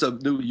 Someone puts a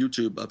new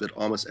YouTube of it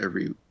almost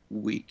every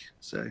week,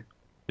 say.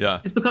 Yeah.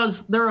 It's because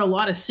there are a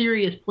lot of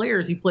serious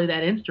players who play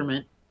that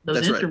instrument,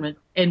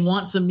 and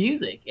want some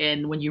music.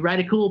 And when you write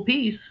a cool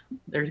piece,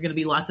 there's going to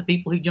be lots of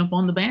people who jump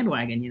on the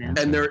bandwagon,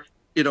 And they're,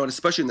 and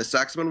especially in the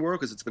saxophone world,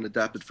 because it's been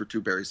adapted for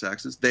 2 Barry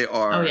saxes,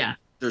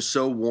 they're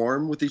so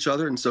warm with each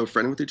other and so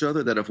friendly with each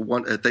other that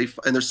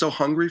and they're so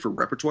hungry for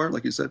repertoire,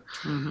 like you said.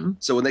 Mm-hmm.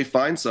 So when they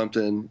find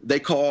something, they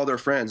call all their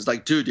friends,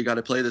 like, dude, you got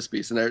to play this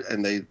piece.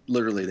 And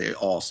they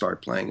all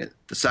start playing it.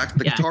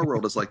 The guitar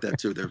world is like that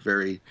too. They're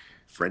very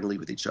friendly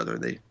with each other.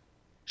 They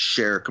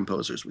share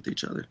composers with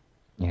each other.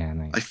 Yeah,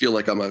 nice. I feel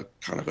like I'm a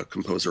kind of a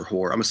composer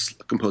whore. I'm a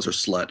composer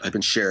slut. I've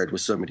been shared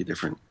with so many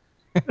different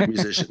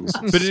musicians.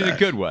 But in a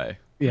good way.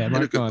 Yeah,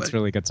 Mark Mallitz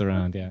really gets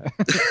around, yeah.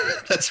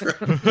 That's right.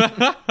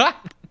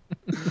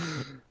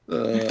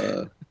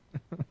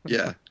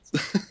 Yeah.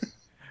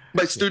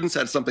 My students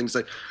had something to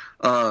say.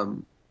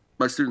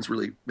 My students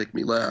really make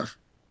me laugh.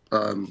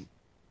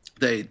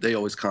 They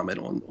always comment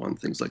on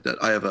things like that.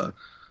 I have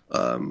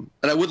and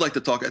I would like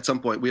to talk at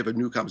some point. We have a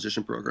new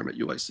composition program at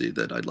UIC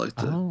that I'd like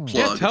to plug.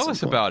 Yeah, tell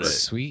us about it.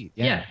 Sweet.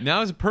 Yeah.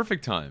 Now is a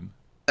perfect time.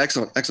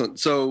 Excellent.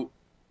 So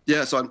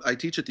I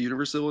teach at the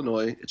University of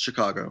Illinois at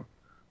Chicago,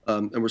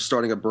 and we're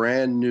starting a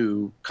brand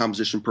new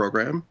composition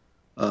program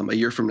a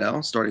year from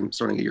now, starting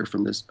a year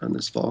from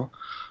this fall,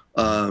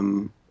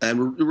 and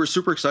we're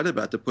super excited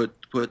about to put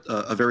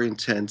a very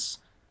intense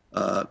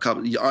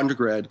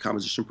undergrad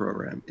composition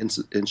program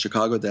in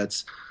Chicago.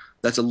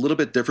 That's a little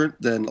bit different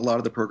than a lot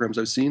of the programs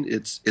I've seen.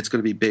 It's going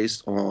to be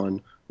based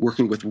on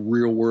working with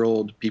real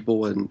world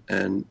people, and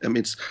I mean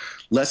it's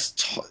less.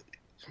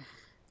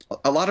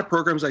 A lot of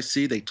programs I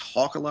see, they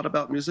talk a lot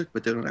about music,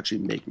 but they don't actually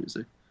make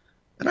music.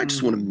 And I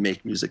just want to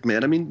make music,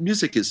 man. I mean,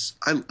 music is,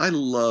 I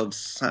love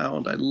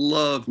sound. I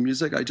love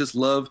music. I just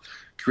love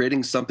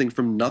creating something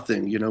from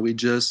nothing.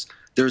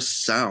 There's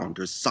sound,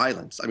 there's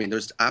silence. I mean,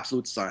 there's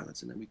absolute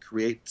silence. And then we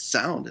create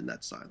sound in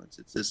that silence.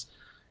 It's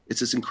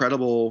this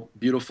incredible,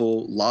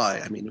 beautiful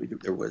lie. I mean,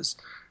 there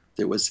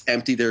was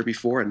empty there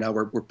before, and now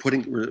we're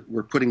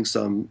putting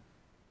some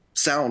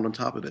sound on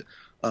top of it.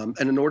 And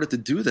in order to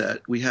do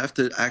that, we have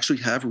to actually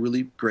have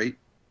really great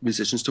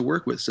musicians to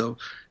work with. So,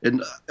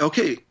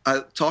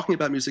 talking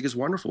about music is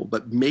wonderful,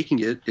 but making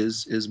it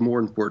is more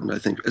important, I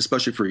think,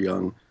 especially for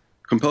young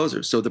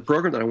composers. So the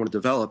program that I want to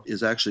develop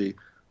is actually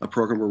a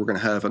program where we're going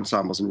to have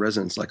ensembles in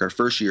residence. Like our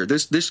first year,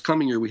 this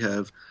coming year, we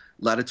have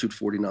Latitude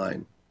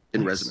 49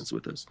 in residence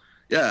with us.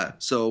 Yeah,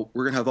 so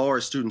we're going to have all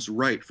our students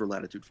write for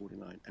Latitude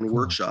 49 and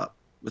workshop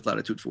with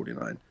Latitude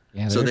 49.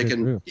 Yeah, so they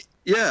can,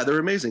 they're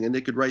amazing, and they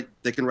can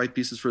write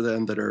pieces for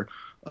them that are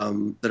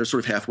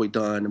sort of halfway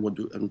done, and we'll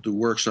do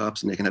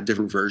workshops, and they can have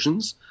different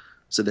versions.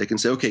 So they can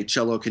say, okay,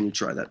 cello, can you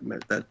try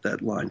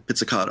that line?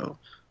 Pizzicato,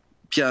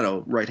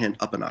 piano, right hand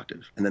up an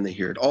octave, and then they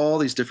hear it. All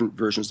these different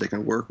versions they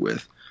can work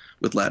with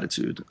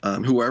Latitude,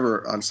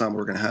 whoever ensemble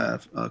we're going to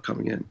have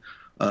coming in.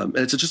 And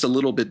it's just a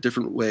little bit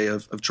different way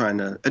of trying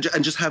to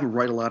and just have them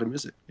write a lot of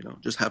music.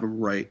 Just have them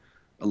write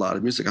a lot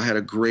of music. I had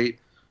a great.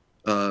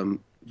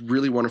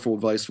 Really wonderful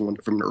advice from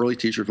an early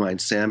teacher of mine,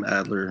 Sam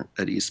Adler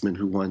at Eastman,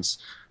 who once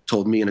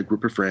told me and a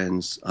group of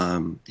friends,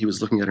 he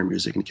was looking at our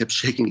music and he kept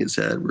shaking his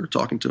head. We were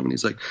talking to him and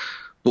he's like,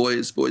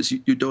 boys,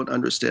 you don't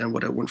understand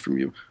what I want from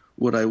you.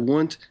 What I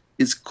want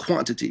is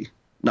quantity,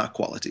 not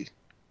quality.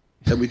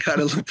 And we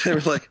kind of looked at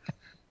him like,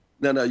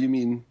 no, you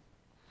mean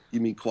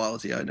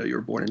quality. I know you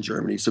were born in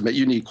Germany, so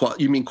you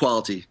mean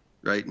quality,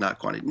 right? Not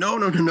quantity. No,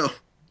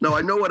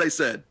 I know what I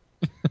said.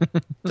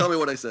 Tell me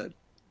what I said.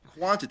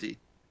 Quantity.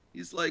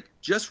 He's like,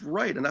 just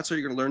write, and that's how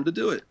you're going to learn to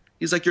do it.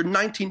 He's like, you're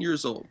 19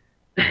 years old.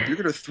 You're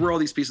going to throw all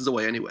these pieces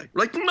away anyway.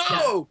 We're like,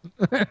 no!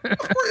 Of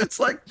course, it's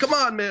like, come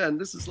on, man.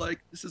 This is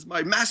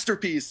my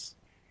masterpiece.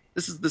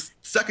 This is the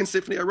second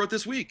symphony I wrote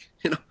this week.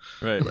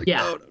 Right? Like,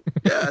 no.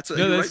 Yeah.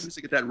 You write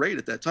music at that rate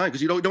at that time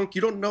because you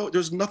don't know.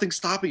 There's nothing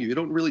stopping you. You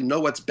don't really know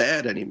what's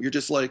bad anymore. You're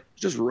just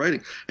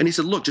writing. And he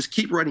said, look, just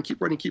keep writing,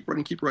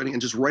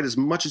 and just write as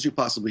much as you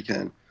possibly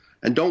can,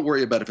 and don't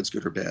worry about if it's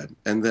good or bad.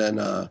 And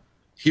then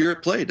hear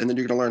it played, and then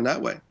you're going to learn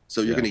that way.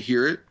 So you're going to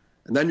hear it,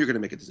 and then you're going to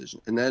make a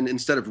decision. And then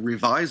instead of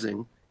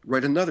revising,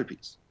 write another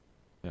piece.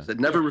 Yeah. Said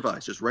never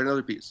revise, just write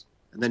another piece.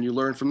 And then you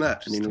learn from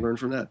that, and then you learn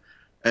from that.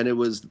 And it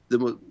was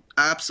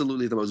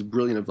absolutely the most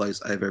brilliant advice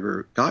I've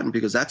ever gotten,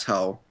 because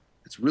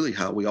it's really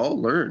how we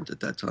all learned at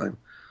that time.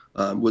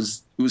 It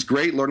was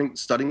great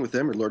studying with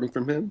him or learning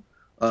from him.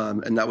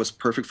 And that was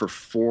perfect for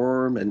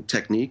form and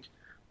technique.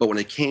 But when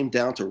it came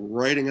down to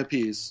writing a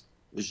piece,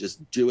 It was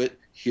just do it,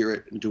 hear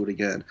it, and do it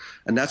again.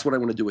 And that's what I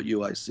want to do at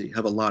UIC.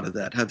 Have a lot of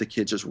that. Have the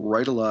kids just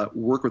write a lot,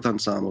 work with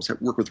ensembles,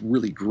 work with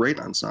really great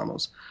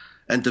ensembles,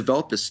 and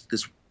develop this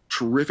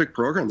terrific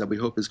program that we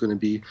hope is going to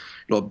be,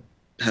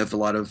 have a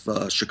lot of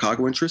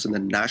Chicago interest and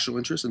then national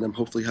interest, and then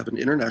hopefully have an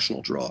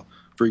international draw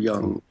for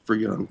young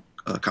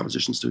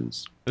composition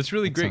students. That's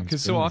really great,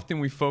 because so often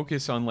we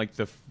focus on like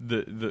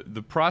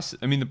the process.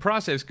 I mean, the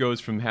process goes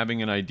from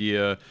having an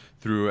idea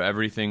through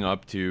everything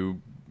up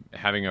to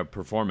having a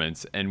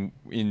performance, and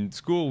in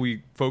school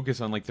we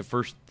focus on like the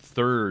first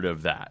third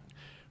of that,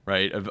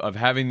 right? Of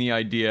having the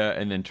idea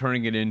and then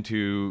turning it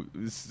into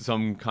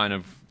some kind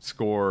of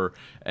score,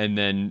 and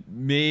then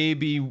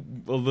maybe a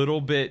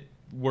little bit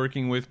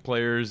working with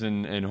players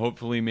and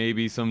hopefully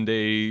maybe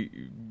someday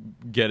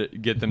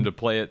get them to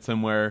play it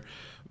somewhere.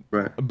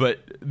 Right.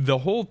 But the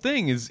whole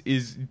thing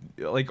is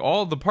like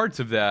all the parts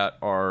of that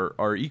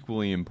are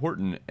equally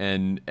important,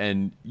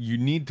 and you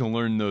need to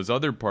learn those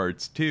other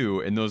parts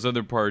too, and those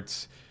other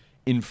parts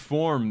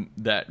inform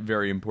that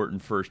very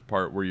important first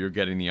part where you're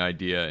getting the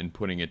idea and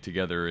putting it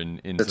together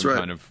in some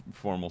kind of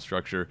formal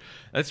structure.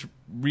 That's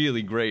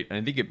really great, and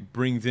I think it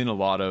brings in a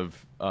lot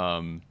of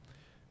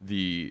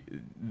the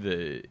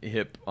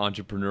hip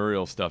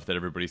entrepreneurial stuff that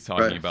everybody's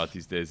talking about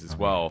these days as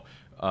well,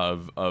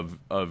 of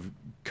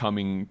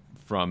coming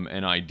from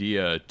an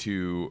idea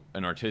to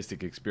an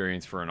artistic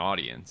experience for an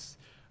audience,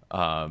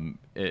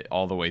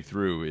 all the way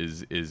through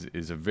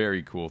is a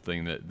very cool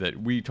thing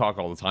that we talk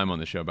all the time on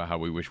the show about how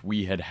we wish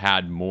we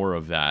had more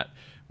of that.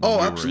 When we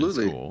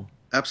absolutely. were in school.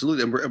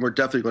 Absolutely, and we're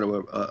definitely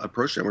going to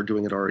approach that. We're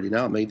doing it already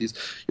now. Maybe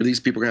these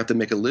people are going to have to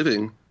make a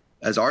living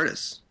as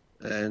artists,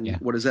 and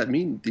what does that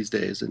mean these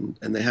days? And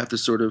they have to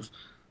sort of,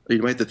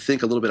 you might have to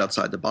think a little bit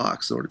outside the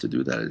box in order to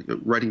do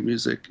that. Writing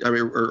music,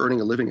 or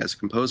earning a living as a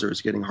composer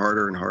is getting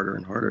harder and harder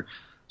and harder.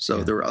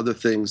 So there are other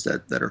things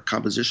that are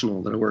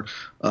compositional that are,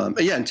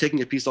 and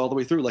taking a piece all the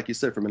way through, like you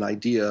said, from an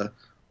idea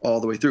all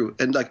the way through.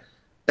 And like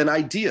an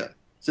idea.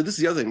 So this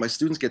is the other thing. My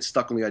students get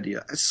stuck on the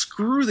idea.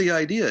 Screw the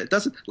idea. It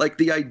doesn't, like,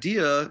 the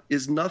idea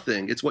is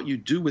nothing. It's what you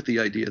do with the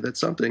idea that's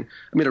something.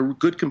 I mean, a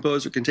good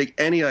composer can take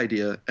any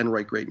idea and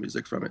write great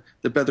music from it.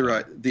 The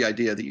better the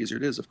idea, the easier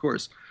it is, of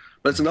course.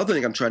 But it's another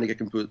thing I'm trying to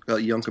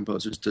get young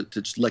composers to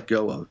just let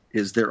go of,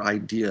 is their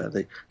idea.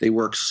 They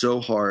work so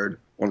hard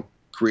on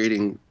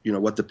creating,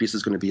 what the piece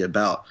is going to be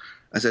about.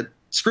 I said,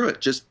 screw it,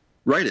 just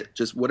write it.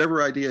 Just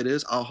whatever idea it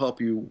is, I'll help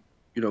you,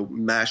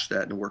 mash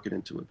that and work it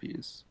into a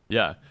piece.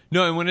 Yeah.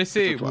 No, and when I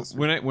say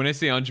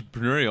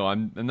entrepreneurial,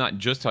 I'm not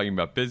just talking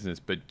about business,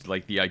 but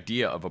like the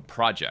idea of a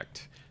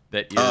project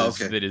that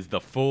is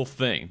the full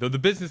thing. Though the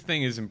business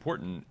thing is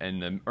important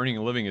and the earning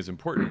a living is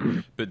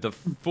important, but the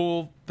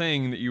full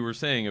thing that you were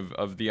saying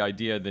of the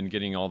idea then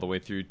getting all the way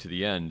through to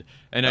the end.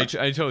 And I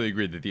totally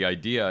agree that the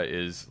idea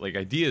is, like,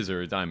 ideas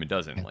are a dime a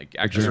dozen. Like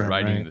actually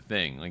writing the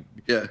thing. Like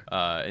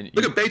and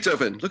look at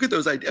Beethoven. Look at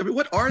those ideas. I mean,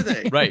 what are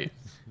they? Right.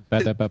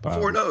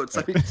 4 notes.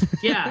 I mean,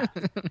 yeah.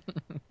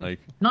 Like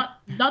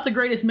not the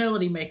greatest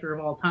melody maker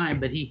of all time,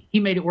 but he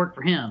made it work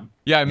for him.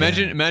 Yeah,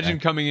 imagine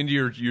coming into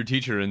your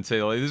teacher and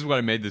say, like, "This is what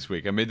I made this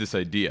week. I made this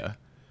idea."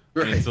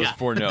 Right. And it's those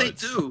 4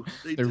 notes. They do.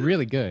 They're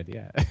really good.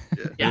 Yeah.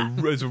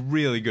 It's a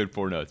really good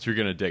 4 notes. You're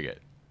gonna dig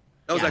it.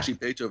 That was actually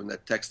Beethoven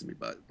that texted me,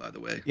 by the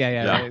way.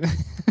 Yeah.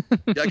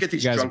 I get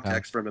these drunk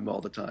texts from him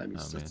all the time.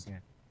 It's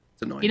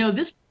annoying.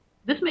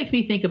 This makes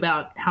me think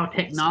about how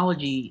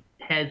technology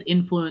has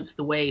influenced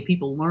the way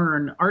people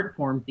learn art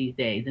forms these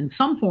days. In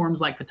some forms,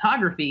 like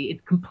photography,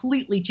 it's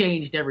completely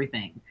changed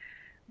everything.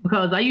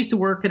 Because I used to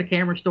work at a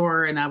camera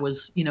store, and I was,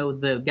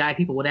 the guy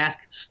people would ask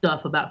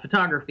stuff about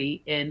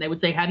photography, and they would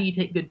say, "How do you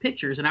take good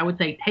pictures?" And I would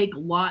say, "Take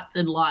lots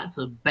and lots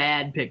of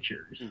bad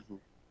pictures."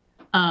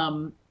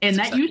 Mm-hmm. And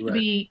that used to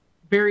be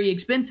very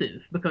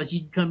expensive, because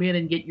you'd come in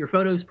and get your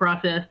photos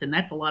processed, and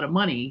that's a lot of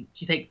money.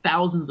 You take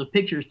thousands of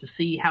pictures to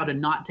see how to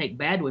not take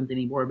bad ones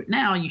anymore. But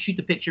now you shoot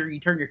the picture, you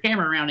turn your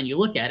camera around and you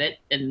look at it,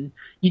 and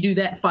you do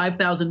that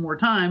 5,000 more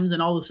times,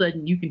 and all of a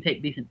sudden you can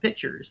take decent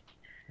pictures.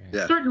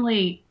 Yeah.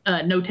 Certainly,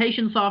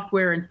 notation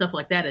software and stuff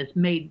like that has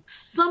made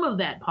some of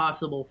that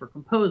possible for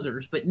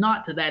composers, but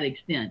not to that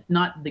extent,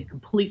 not the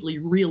completely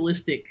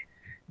realistic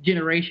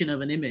generation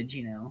of an image,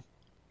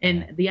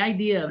 And the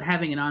idea of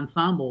having an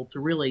ensemble to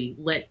really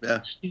let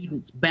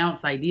students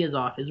bounce ideas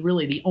off is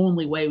really the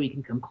only way we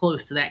can come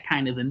close to that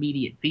kind of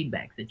immediate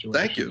feedback situation.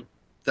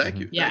 Thank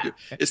you.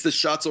 It's the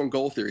shots on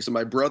goal theory. So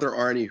my brother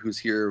Arnie, who's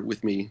here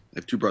with me, I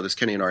have 2 brothers,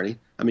 Kenny and Arnie.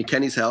 I'm in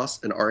Kenny's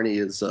house, and Arnie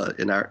is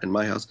in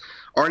my house.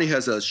 Arnie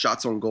has a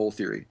shots on goal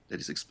theory that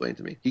he's explained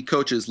to me. He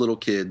coaches little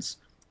kids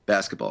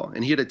basketball,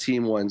 and he had a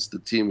team once. The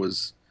team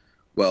was,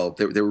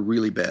 they were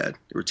really bad.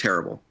 They were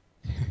terrible.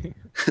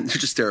 They're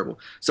just terrible.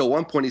 So at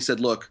one point he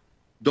said, "Look,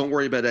 don't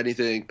worry about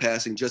anything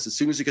passing. Just as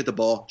soon as you get the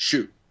ball,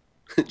 shoot.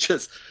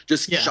 just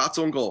shots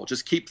on goal.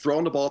 Just keep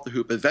throwing the ball at the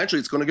hoop. Eventually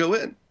it's going to go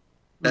in."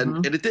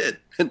 And it did.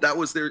 And that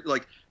was their,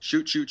 like,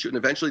 shoot. And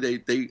eventually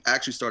they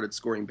actually started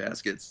scoring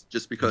baskets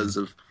just because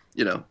of,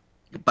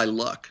 by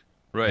luck.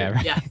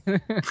 Right. Yeah.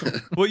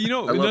 Well, you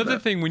know, I love another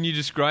that. thing when you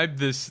described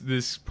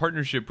this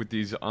partnership with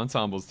these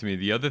ensembles to me,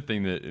 the other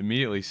thing that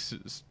immediately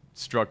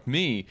struck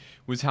me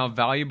was how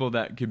valuable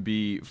that could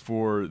be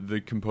for the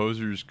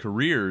composers'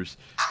 careers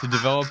to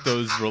develop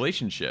those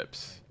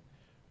relationships,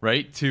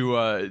 right?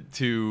 To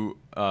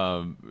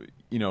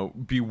you know,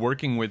 be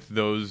working with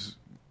those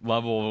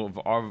level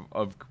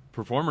of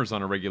performers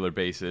on a regular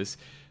basis.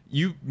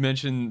 You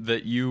mentioned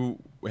that you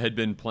had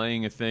been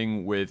playing a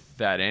thing with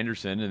Thad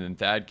Anderson, and then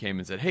Thad came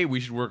and said, "Hey, we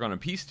should work on a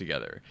piece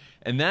together."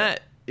 And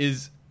that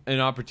is an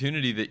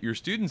opportunity that your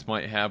students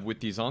might have with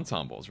these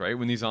ensembles, right?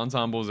 When these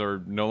ensembles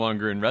are no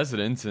longer in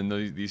residence and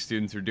these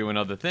students are doing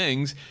other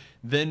things,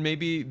 then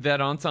maybe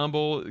that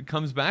ensemble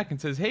comes back and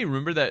says, "Hey,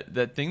 remember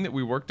that thing that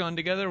we worked on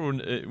together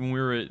when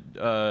we were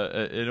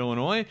at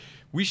Illinois?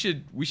 We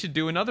should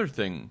do another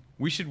thing.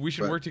 We should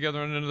work together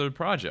on another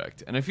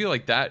project." And I feel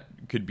like that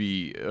could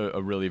be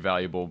a really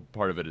valuable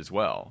part of it as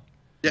well.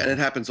 Yeah, and it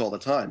happens all the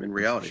time in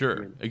reality. Sure, I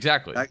mean,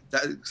 exactly.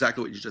 that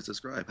exactly what you just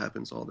described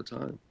happens all the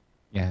time.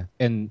 Yeah,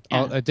 and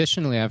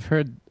additionally, I've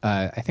heard,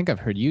 I think I've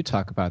heard you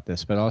talk about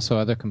this, but also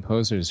other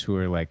composers who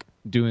are like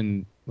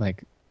doing,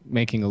 like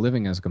making a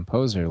living as a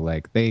composer,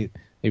 like they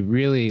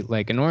really,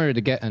 like, in order to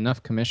get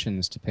enough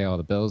commissions to pay all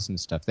the bills and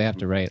stuff, they have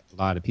to write a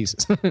lot of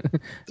pieces and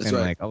right.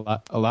 like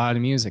a lot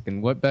of music.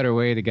 And what better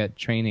way to get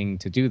training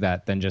to do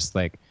that than just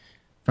like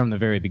from the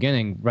very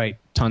beginning, write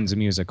tons of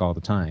music all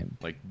the time.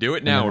 Like, do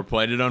it now. We're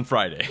playing it on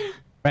Friday.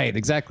 Right,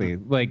 exactly.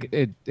 Like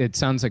it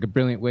sounds like a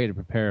brilliant way to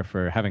prepare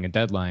for having a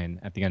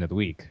deadline at the end of the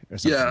week or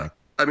something. Yeah, like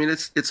I mean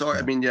it's hard.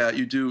 I mean, yeah,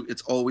 you do.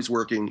 It's always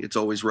working. It's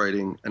always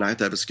writing, and I have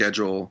to have a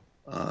schedule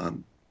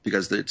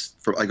because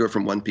I go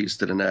from one piece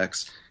to the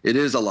next. It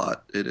is a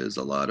lot. It is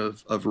a lot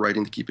of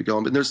writing to keep it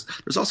going. But there's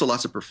also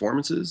lots of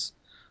performances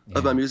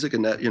of my music,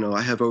 and that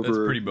I have over. That's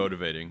pretty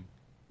motivating.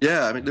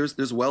 Yeah, I mean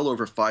there's well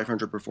over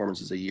 500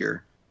 performances a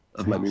year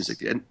of my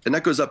music, and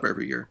that goes up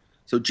every year.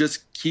 So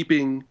just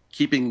keeping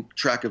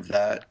track of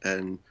that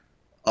and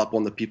up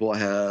on the people I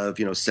have,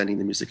 sending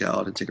the music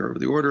out and taking over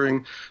the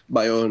ordering,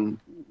 my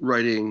own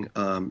writing.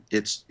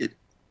 It's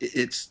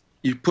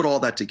you put all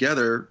that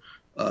together.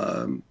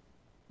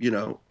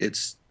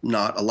 It's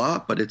not a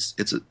lot, but it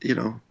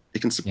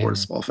can support a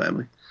small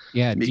family.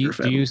 Yeah.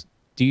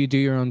 Do you do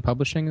your own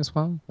publishing as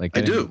well? Like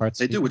I do,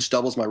 which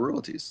doubles my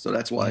royalties. So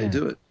that's why I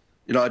do it.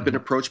 I've been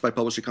approached by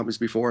publishing companies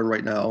before, and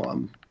right now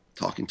I'm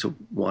talking to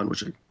one,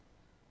 which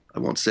I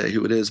won't say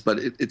who it is, but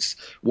it's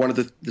one of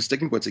the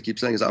sticking points I keep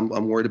saying is I'm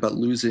worried about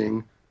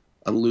losing.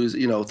 A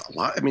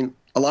lot. I mean,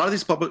 a lot of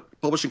these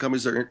publishing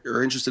companies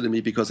are interested in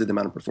me because of the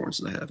amount of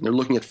performances I have. And they're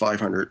looking at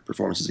 500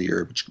 performances a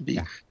year, which could be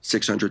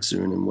 600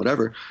 soon and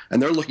whatever. And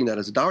they're looking at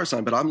it as a dollar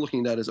sign, but I'm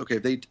looking at it as, okay,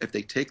 if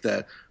they take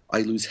that,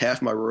 I lose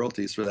half my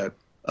royalties for that.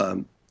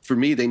 For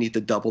me, they need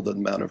to double the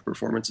amount of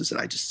performances, and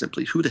I just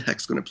simply, who the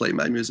heck's going to play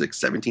my music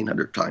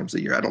 1,700 times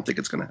a year? I don't think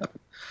it's going to happen.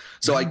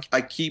 So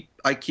I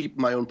keep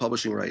my own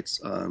publishing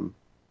rights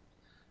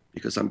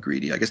because I'm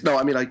greedy, I guess. No,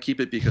 I mean I keep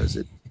it because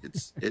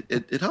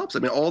it helps. I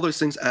mean, all those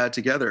things add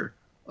together.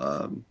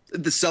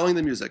 The selling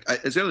the music,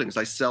 it's the other thing is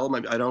I sell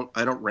I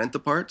don't rent the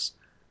parts.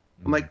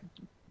 I'm like,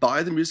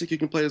 buy the music, you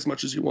can play as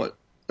much as you want.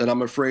 And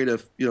I'm afraid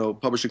if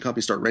publishing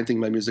companies start renting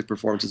my music,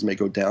 performances may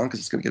go down because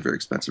it's going to get very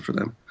expensive for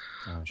them.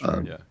 Oh,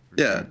 sure.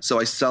 Yeah. So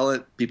I sell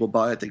it, people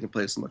buy it, they can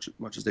play as much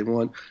as they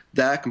want.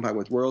 That combined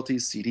with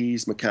royalties,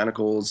 CDs,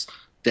 mechanicals,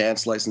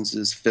 dance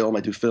licenses, film. I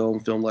do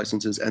film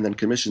licenses, and then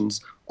commissions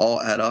all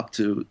add up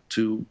to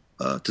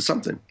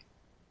something.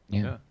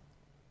 Yeah.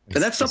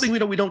 And that's something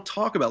we don't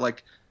talk about.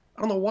 Like,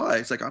 I don't know why.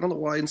 It's like I don't know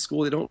why in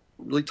school they don't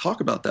really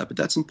talk about that, but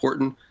that's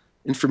important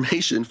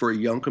information for a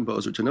young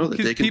composer to know that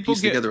they can piece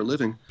together a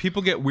living.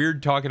 People get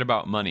weird talking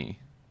about money.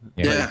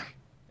 Yeah,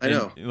 I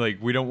know. Like,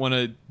 we don't want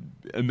to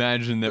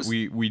imagine that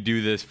we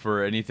do this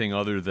for anything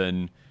other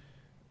than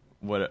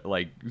what,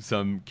 like,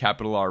 some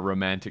capital R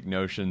romantic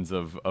notions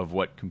of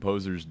what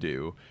composers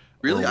do,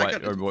 really,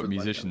 or what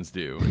musicians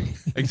do.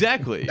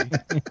 Exactly.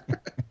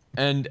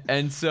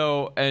 And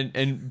so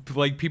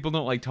like, people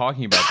don't like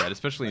talking about that,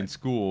 especially in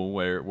school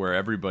where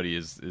everybody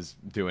is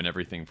doing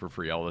everything for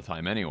free all the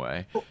time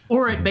anyway.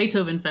 Or at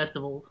Beethoven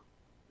festivals.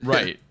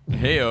 Right.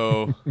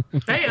 Heyo.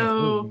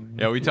 Heyo.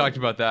 Yeah, we talked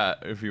about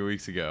that a few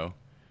weeks ago.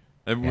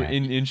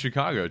 In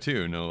Chicago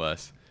too, no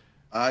less.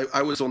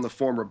 I was on the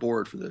former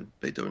board for the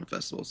Beethoven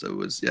festival, so it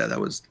was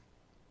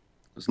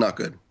not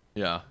good.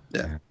 Yeah.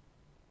 Yeah.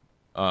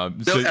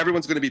 So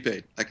everyone's going to be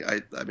paid.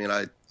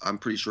 I'm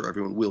pretty sure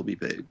everyone will be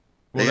paid.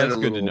 Well, that's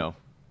good to know.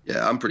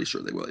 Yeah, I'm pretty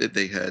sure they will. If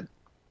they had,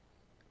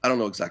 I don't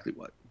know exactly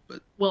what, but.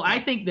 Well, I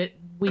think that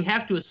we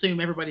have to assume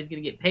everybody's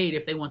going to get paid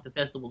if they want the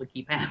festival to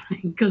keep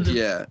happening.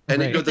 Yeah,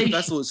 and the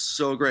festival is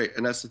so great,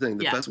 and that's the thing.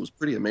 The festival is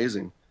pretty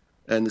amazing,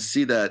 and to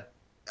see that,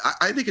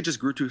 I think it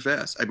just grew too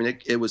fast. I mean,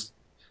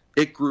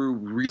 it grew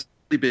really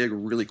big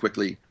really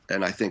quickly,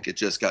 and I think it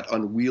just got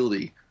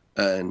unwieldy,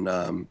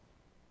 and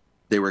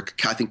they were,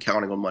 I think,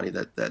 counting on money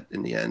that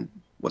in the end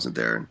wasn't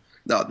there. And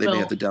no, they may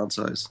have to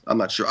downsize. I'm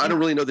not sure. I don't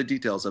really know the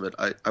details of it.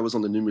 I was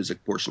on the new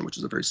music portion, which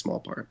is a very small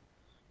part.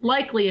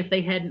 Likely, if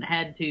they hadn't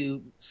had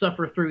to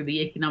suffer through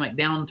the economic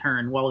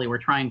downturn while they were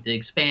trying to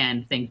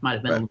expand, things might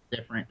have been a little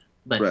different.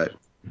 But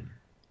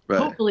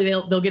hopefully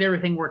they'll get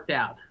everything worked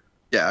out.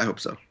 Yeah, I hope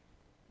so.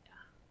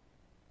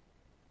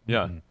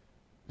 Yeah.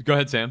 Go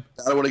ahead, Sam.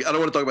 I don't want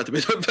to talk about the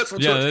best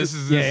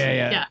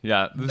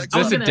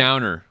That's a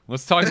downer.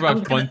 Let's talk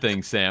about fun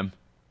things, Sam.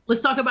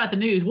 Let's talk about the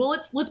news. Well,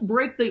 let's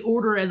break the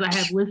order as I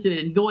have listed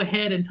and go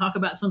ahead and talk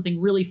about something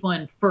really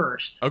fun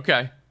first.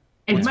 Okay.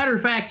 As a matter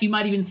of fact, you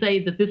might even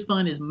say that this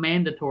fun is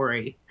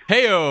mandatory.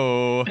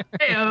 Heyo.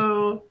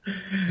 Heyo.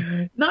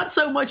 Not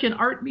so much an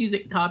art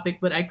music topic,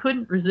 but I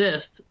couldn't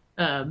resist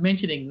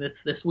mentioning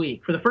this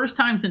week. For the first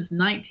time since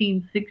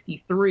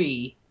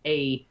 1963,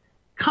 a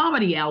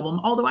comedy album,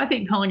 although I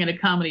think calling it a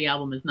comedy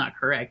album is not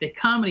correct. A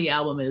comedy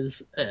album is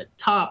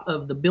top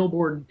of the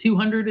Billboard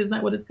 200, is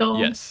that what it's called?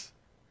 Yes.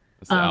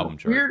 That's the album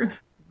chart.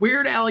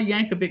 Weird Al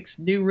Yankovic's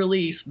new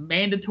release,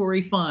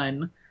 Mandatory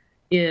Fun,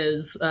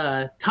 is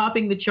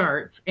topping the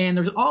charts, and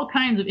there's all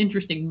kinds of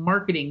interesting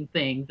marketing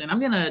things, and I'm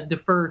going to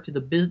defer to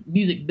the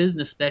music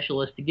business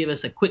specialist to give us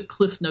a quick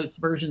Cliff Notes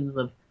version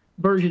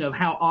of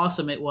how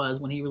awesome it was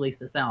when he released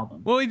this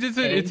album. Well,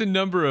 there's a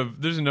number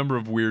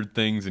of weird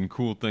things and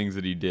cool things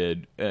that he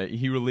did.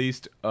 He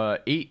released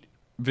 8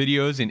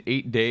 videos in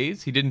 8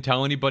 days. He didn't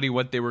tell anybody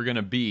what they were going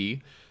to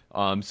be.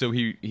 So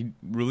he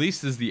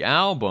releases the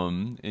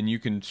album, and you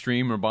can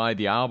stream or buy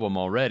the album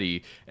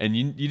already, and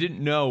you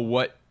didn't know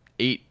what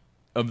 8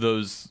 of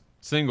those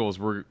singles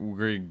were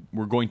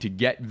going to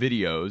get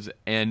videos.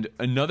 And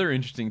another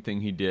interesting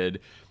thing he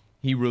did,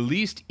 he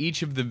released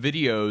each of the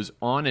videos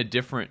on a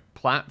different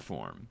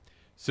platform.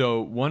 So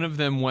one of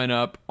them went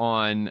up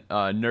on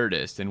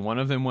Nerdist, and one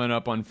of them went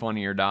up on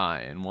Funny or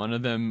Die, and one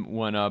of them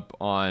went up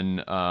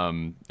on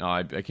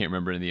I can't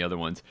remember any of the other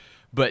ones.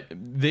 But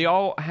they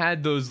all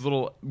had those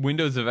little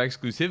windows of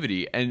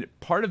exclusivity, and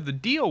part of the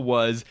deal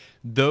was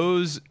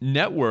those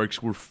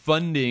networks were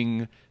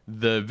funding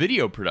the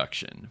video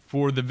production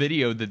for the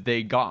video that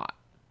they got,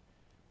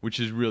 which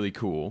is really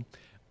cool.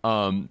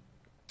 And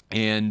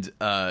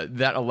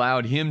that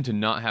allowed him to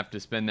not have to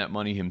spend that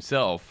money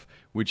himself,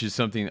 which is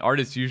something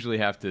artists usually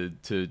have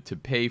to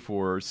pay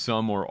for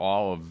some or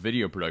all of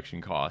video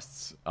production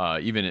costs,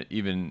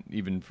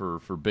 even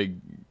for big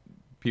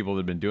people that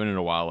have been doing it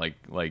a while,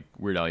 like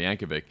Weird Al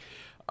Yankovic.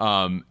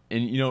 And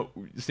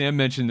Sam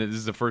mentioned that this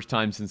is the first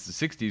time since the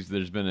 60s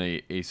there's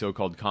been a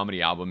so-called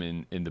comedy album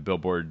in the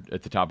Billboard,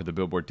 at the top of the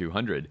Billboard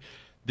 200.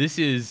 This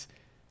is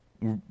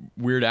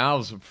Weird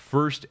Al's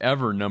first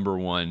ever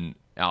 #1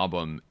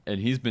 album, and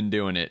he's been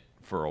doing it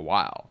for a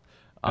while.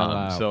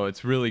 Wow. So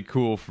it's really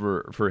cool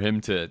for him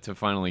to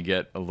finally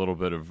get a little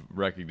bit of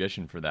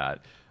recognition for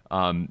that.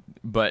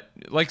 But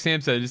like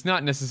Sam said, it's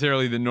not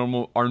necessarily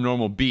our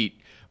normal beat,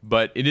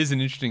 but it is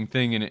an interesting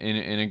thing in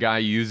a guy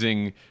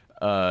using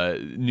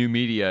new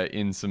media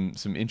in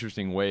some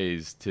interesting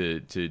ways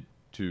to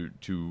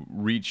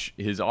reach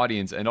his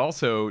audience, and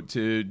also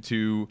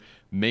to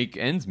make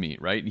ends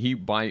meet, right? He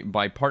by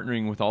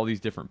partnering with all these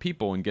different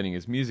people and getting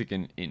his music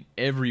in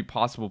every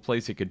possible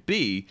place it could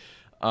be,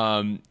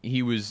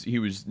 he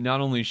was not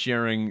only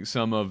sharing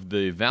some of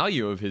the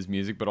value of his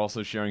music, but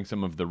also sharing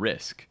some of the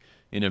risk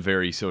in a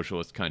very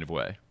socialist kind of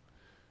way.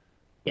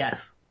 Yes.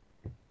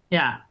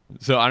 Yeah.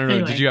 So I don't know.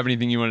 Anyway. Did you have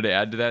anything you wanted to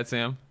add to that,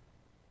 Sam?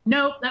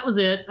 Nope, that was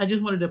it. I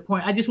just wanted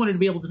to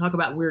be able to talk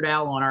about Weird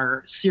Al on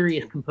our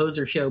serious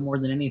composer show more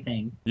than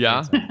anything.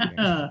 Yeah.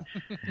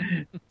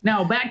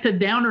 Now back to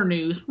downer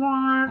news.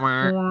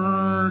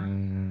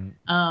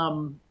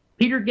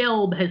 Peter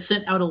Gelb has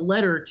sent out a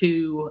letter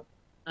to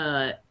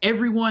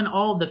everyone,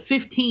 all the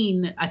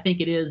 15, I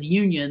think it is,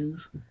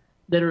 unions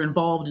that are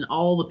involved in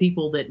all the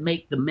people that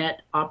make the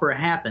Met Opera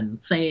happen,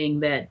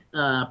 saying that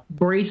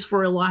brace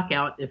for a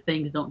lockout if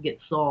things don't get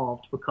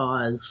solved,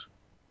 because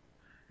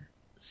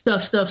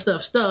stuff.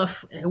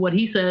 And what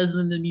he says,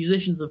 and the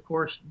musicians, of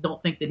course,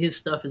 don't think that his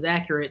stuff is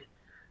accurate.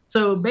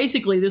 So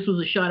basically, this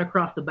was a shot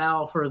across the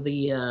bow for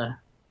the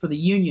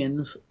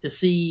unions to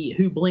see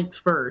who blinks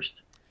first.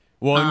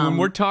 Well, and when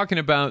we're talking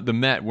about the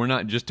Met, we're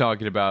not just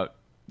talking about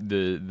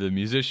the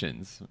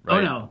musicians, right?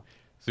 Oh no.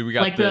 So we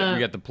got we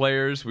got the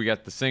players, we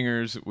got the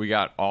singers, we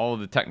got all of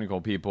the technical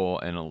people,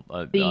 and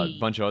a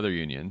bunch of other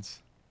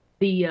unions.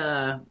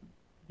 The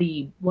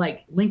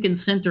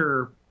Lincoln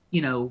Center,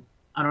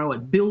 I don't know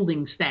what,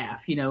 building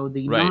staff, the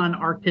right.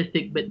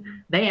 non-artistic, but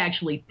they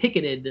actually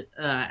picketed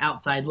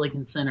outside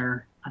Lincoln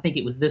Center. I think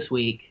it was this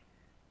week.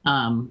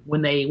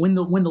 When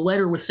the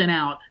letter was sent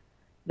out,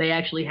 they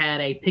actually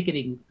had a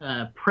picketing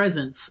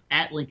presence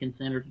at Lincoln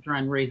Center to try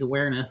and raise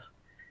awareness.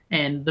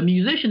 And the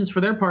musicians,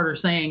 for their part, are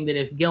saying that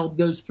if Gelb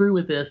goes through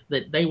with this,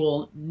 that they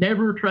will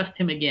never trust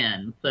him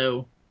again.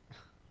 So,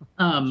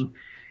 the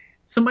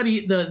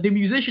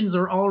musicians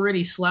are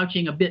already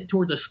slouching a bit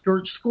towards a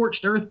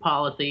scorched earth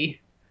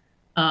policy,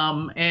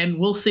 and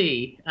we'll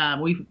see.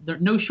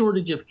 There's no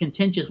shortage of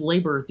contentious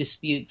labor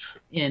disputes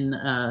in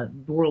the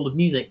world of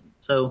music.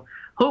 So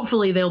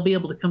hopefully they'll be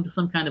able to come to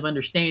some kind of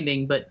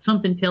understanding, but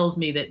something tells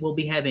me that we'll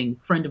be having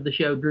friend of the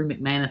show Drew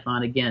McManus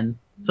on again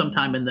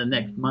sometime in the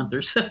next month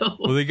or so.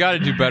 Well, they got to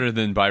do better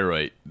than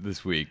Bayreuth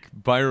this week.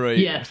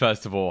 Bayreuth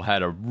Festival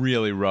had a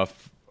really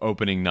rough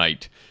opening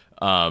night.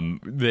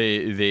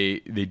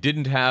 They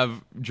didn't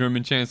have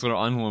German Chancellor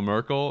Angela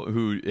Merkel,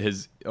 who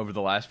has over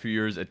the last few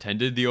years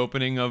attended the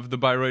opening of the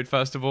Bayreuth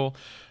Festival,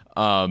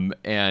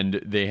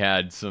 and they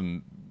had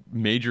some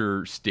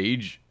major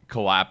stage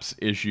collapse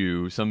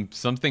issue.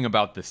 Something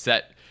about the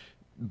set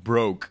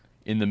broke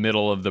in the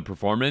middle of the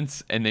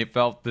performance, and they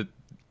felt that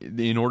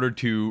in order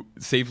to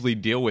safely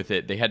deal with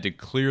it, they had to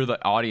clear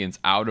the audience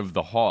out of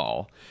the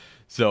hall.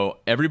 So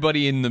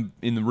everybody in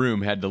the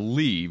room had to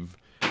leave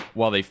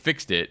while they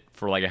fixed it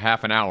for like a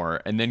half an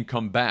hour and then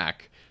come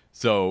back.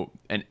 So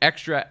an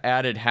extra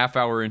added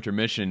half-hour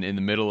intermission in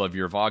the middle of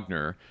your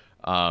Wagner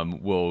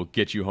will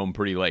get you home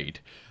pretty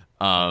late.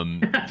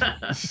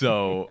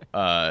 So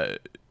that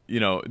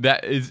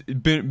has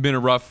been a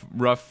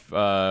rough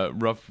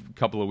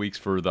couple of weeks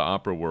for the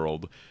opera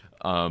world.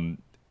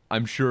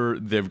 I'm sure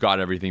they've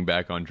got everything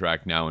back on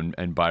track now,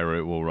 and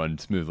Bayreuth will run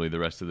smoothly the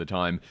rest of the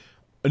time.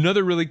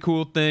 Another really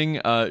cool thing,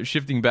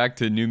 shifting back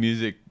to new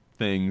music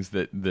things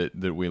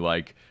that we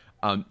like.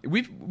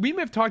 We may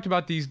have talked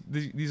about these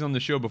on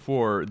the show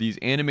before. These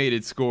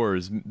animated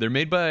scores, they're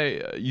made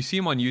by you see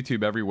them on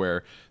YouTube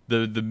everywhere.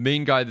 The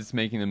main guy that's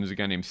making them is a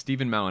guy named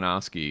Steven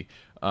Malinowski,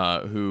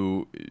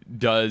 who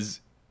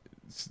does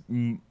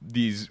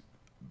these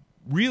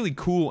really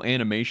cool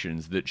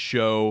animations that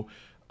show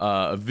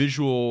a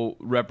visual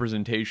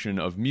representation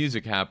of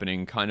music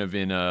happening, kind of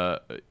in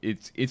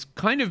it's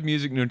kind of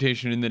music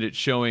notation in that it's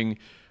showing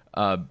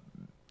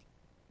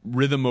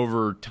rhythm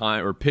over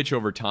time or pitch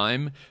over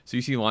time. So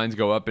you see lines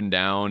go up and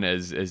down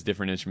as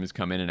different instruments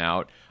come in and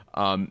out.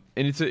 And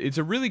it's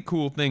a really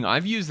cool thing.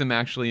 I've used them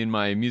actually in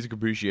my music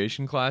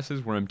appreciation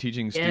classes where I'm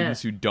teaching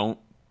students who don't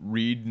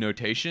read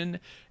notation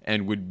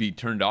and would be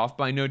turned off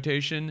by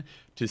notation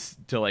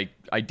to like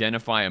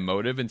identify a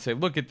motive and say,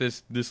 look at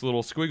this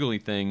little squiggly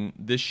thing,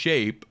 this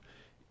shape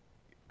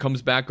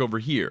comes back over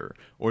here,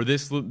 or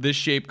this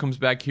shape comes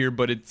back here,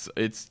 but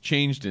it's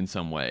changed in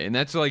some way. And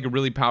that's like a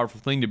really powerful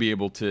thing to be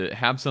able to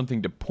have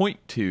something to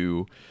point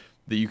to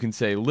that you can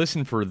say,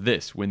 listen for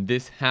this when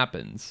this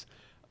happens.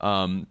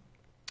 And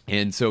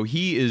so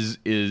he has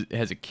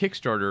a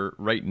Kickstarter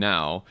right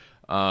now.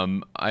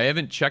 I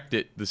haven't checked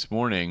it this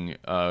morning.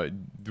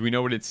 Do we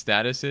know what its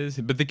status is?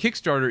 But the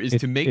Kickstarter is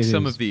to make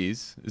some of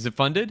these. Is it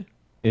funded?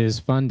 It is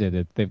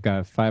funded. They've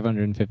got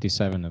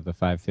 557 of the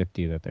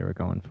 550 that they were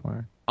going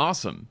for.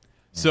 Awesome.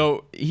 Yeah.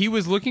 So he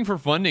was looking for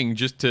funding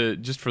just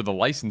for the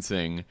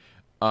licensing,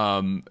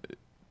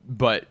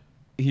 but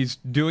he's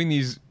doing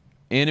these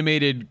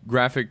animated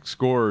graphic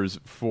scores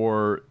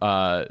for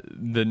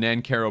the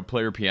Nancaro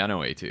player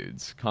piano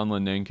etudes,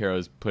 Conlon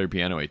Nancaro's player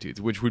piano etudes,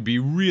 which would be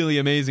really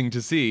amazing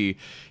to see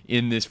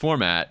in this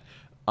format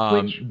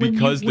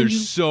because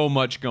there's so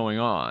much going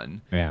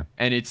on. Yeah.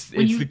 And it's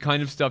the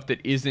kind of stuff that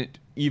isn't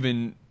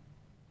even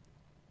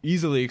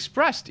easily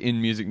expressed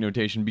in music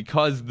notation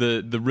because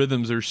the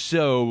rhythms are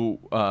so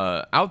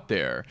out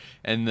there,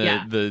 and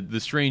the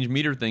strange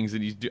meter things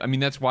that he's I mean,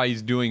 that's why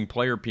he's doing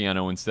player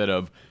piano instead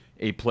of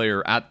a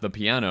player at the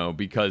piano,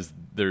 because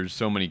there's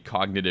so many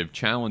cognitive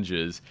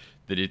challenges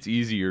that it's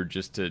easier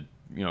just to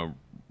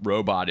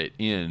robot it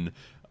in,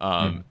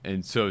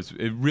 and so it's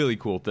a really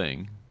cool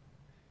thing.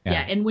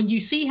 Yeah, and when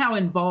you see how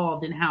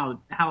involved and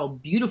how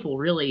beautiful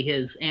really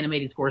his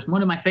animated scores,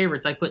 one of my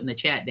favorites I put in the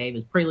chat, Dave,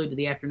 is Prelude to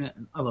the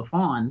Afternoon of a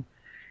Faun,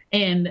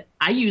 and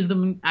I used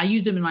them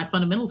in my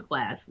fundamentals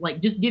class,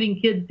 like just getting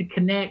kids to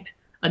connect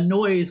a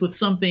noise with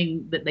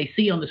something that they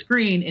see on the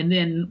screen, and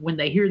then when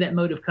they hear that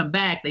motive come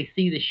back, they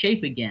see the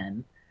shape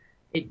again.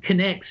 It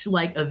connects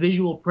like a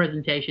visual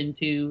presentation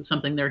to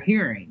something they're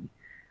hearing.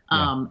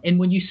 Yeah. And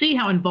when you see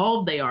how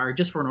involved they are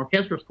just for an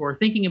orchestral score,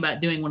 thinking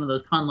about doing one of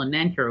those Conlon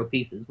Nancaro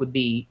pieces would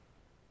be,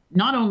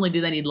 not only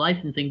do they need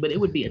licensing, but it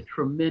would be a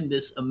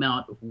tremendous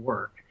amount of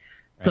work.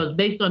 Because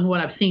based on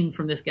what I've seen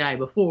from this guy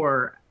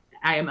before,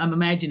 I'm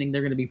imagining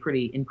they're going to be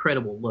pretty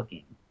incredible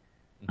looking.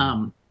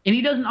 Mm-hmm. And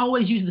he doesn't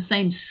always use the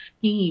same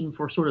scheme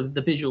for sort of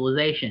the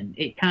visualization.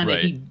 It kind of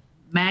he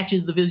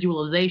matches the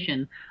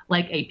visualization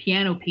like a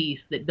piano piece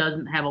that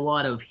doesn't have a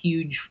lot of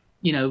huge,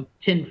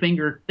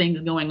 10-finger things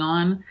going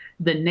on.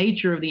 The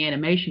nature of the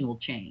animation will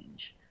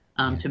change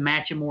to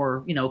match a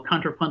more,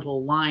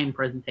 contrapuntal line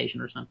presentation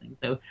or something.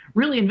 So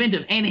really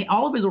inventive. And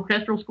all of his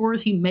orchestral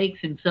scores he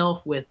makes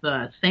himself with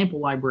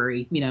sample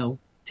library,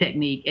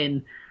 technique.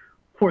 And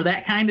for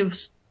that kind of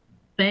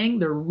thing,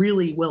 they're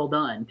really well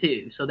done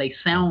too, so they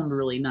sound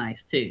really nice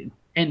too,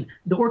 and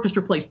the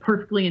orchestra plays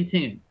perfectly in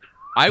tune.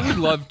 I would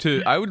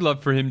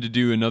love for him to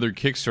do another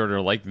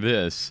Kickstarter like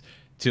this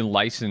to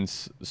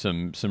license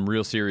some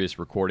real serious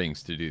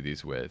recordings to do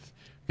these with,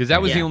 because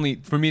that was the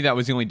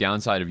only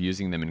downside of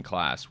using them in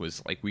class,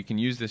 was like, we can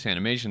use this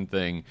animation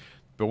thing,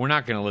 but we're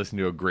not going to listen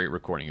to a great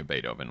recording of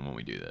Beethoven when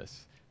we do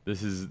this.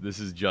 This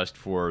is just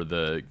for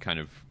the kind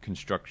of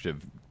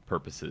constructive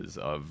purposes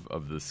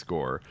of the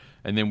score,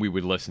 and then we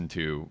would listen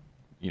to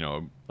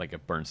like a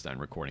Bernstein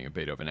recording of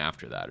Beethoven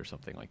after that or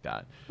something like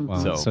that.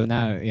 Well, so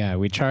now, yeah,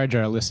 we charge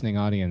our listening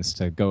audience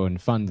to go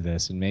and fund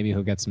this, and maybe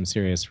he'll get some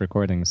serious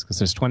recordings because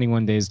there's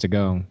 21 days to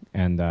go,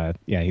 and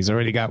he's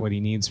already got what he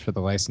needs for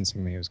the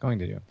licensing that he was going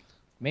to do.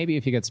 Maybe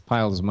if he gets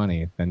piles of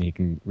money, then he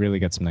can really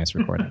get some nice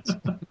recordings.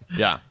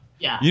 Yeah.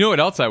 Yeah. You know what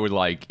else I would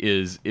like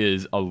is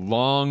a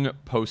long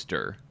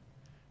poster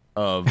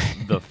of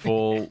the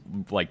full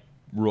like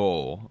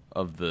roll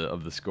of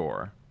the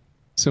score.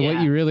 So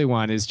what you really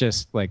want is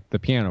just like the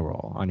piano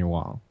roll on your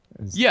wall.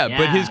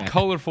 But his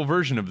colorful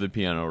version of the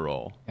piano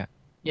roll.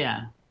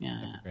 Yeah.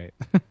 Great.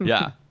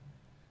 Yeah.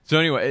 So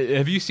anyway,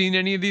 have you seen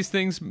any of these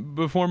things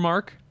before,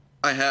 Mark?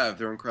 I have.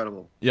 They're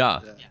incredible.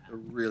 Yeah. They're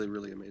really,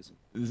 really amazing.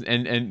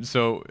 And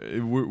so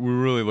we're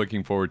really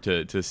looking forward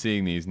to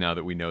seeing these now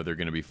that we know they're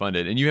going to be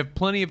funded. And you have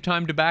plenty of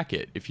time to back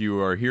it. If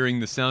you are hearing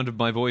the sound of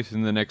my voice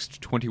in the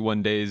next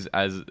 21 days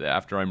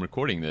after I'm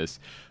recording this,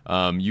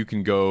 you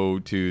can go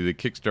to the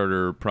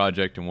Kickstarter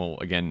project, and we'll,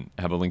 again,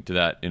 have a link to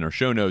that in our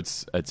show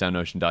notes at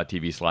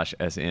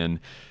soundnotion.tv/SN,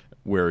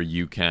 where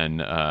you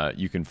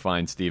can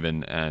find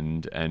Stephen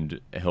and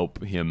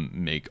help him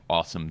make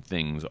awesome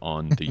things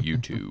on the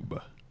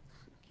YouTube.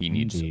 He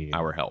needs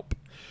our help.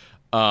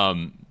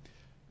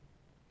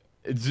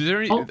 Is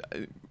there any,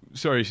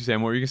 sorry,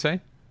 Sam, what were you going to say?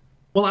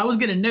 Well, I was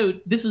going to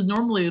note, this is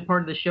normally the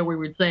part of the show where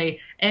we would say,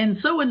 and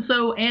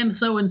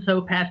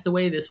so-and-so passed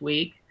away this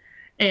week.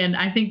 And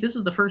I think this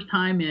is the first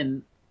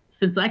time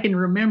since I can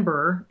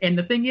remember. And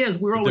the thing is,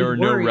 we're always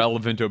worried. There are no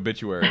relevant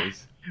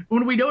obituaries.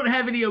 When we don't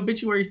have any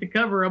obituaries to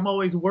cover, I'm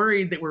always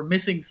worried that we're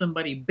missing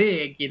somebody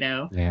big,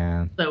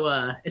 Yeah. So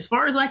as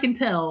far as I can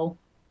tell,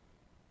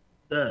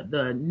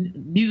 the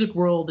music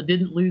world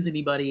didn't lose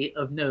anybody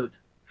of note.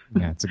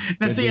 Yeah, it's a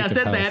good I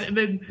said that, and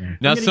then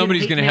now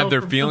somebody's going to have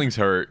their feelings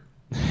hurt.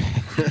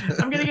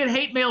 I'm going to get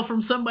hate mail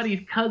from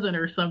somebody's cousin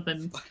or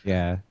something.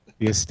 Yeah,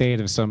 the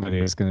estate of somebody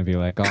is going to be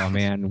like, "Oh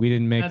man, we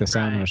didn't make the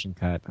SoundNotion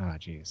cut." Oh,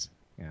 jeez.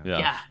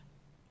 Yeah.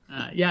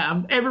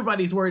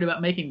 Everybody's worried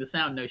about making the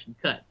SoundNotion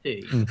cut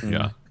too. Mm-hmm.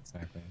 Yeah,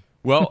 exactly.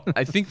 Well,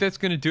 I think that's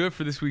going to do it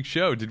for this week's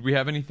show. Did we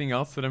have anything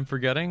else that I'm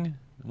forgetting?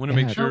 I want to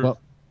make sure. Well,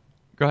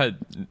 go ahead,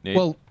 Nate.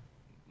 Well,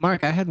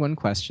 Mark, I had one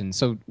question.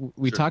 So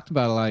we talked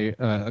about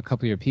a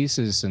couple of your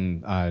pieces,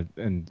 and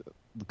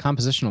the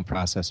compositional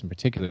process in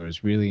particular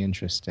was really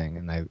interesting,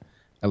 and I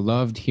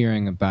loved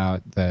hearing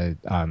about the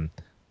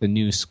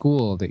new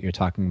school that you're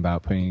talking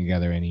about putting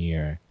together in a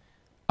year.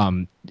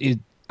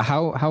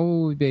 How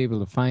will we be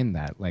able to find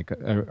that? Like,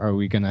 are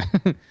we gonna?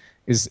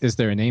 Is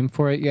there a name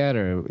for it yet,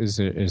 or does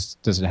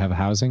it have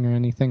housing or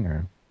anything?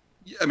 Or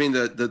I mean,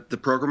 the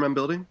program I'm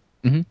building.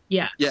 Mm-hmm.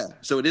 Yeah.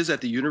 So it is at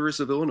the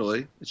University of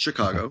Illinois. It's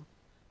Chicago. Okay.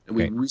 And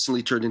we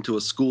recently turned into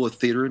a School of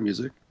Theater and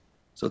Music.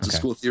 So it's a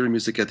School of Theater and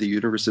Music at the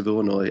University of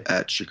Illinois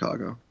at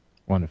Chicago.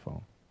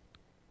 Wonderful.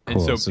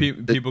 Cool. And so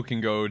people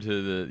can go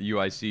to the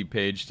UIC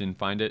page and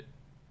find it?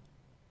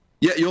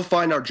 Yeah, you'll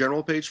find our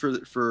general page for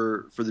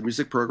the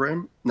music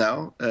program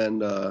now.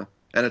 And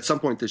at some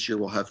point this year,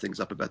 we'll have things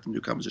up about the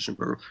new composition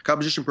program.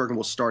 Composition program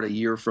will start a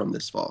year from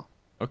this fall.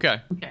 Okay.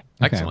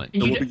 Excellent.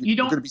 So we're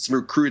going to be some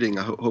recruiting,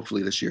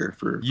 hopefully, this year.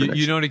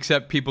 You don't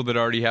accept people that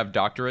already have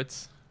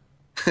doctorates?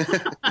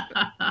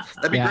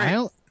 That'd be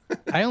great.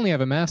 I only have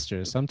a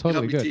master's, so I'm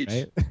totally good,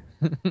 right?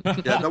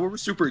 Yeah, no, we're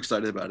super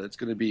excited about it. It's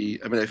going to be.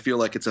 I mean, I feel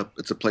like it's a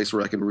place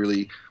where I can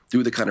really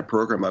do the kind of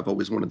program I've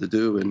always wanted to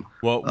do. And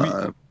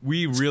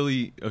we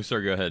really. Oh,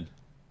 sorry. Go ahead.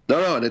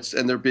 No,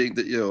 and they're being.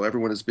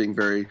 Everyone is being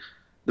very.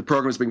 The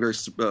program is being very.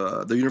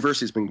 The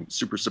university is being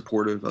super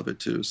supportive of it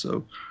too.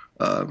 So,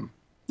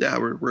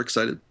 we're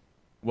excited.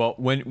 Well,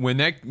 when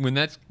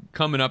that's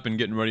coming up and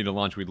getting ready to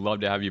launch, we'd love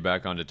to have you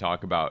back on to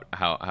talk about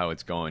how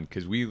it's going,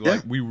 because we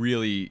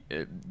really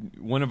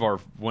one of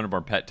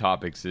our pet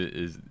topics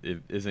is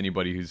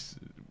anybody who's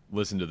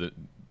listened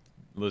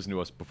to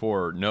us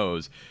before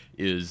knows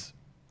is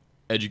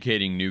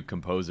educating new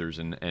composers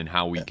and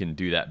how we can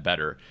do that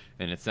better.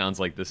 And it sounds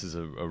like this is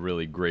a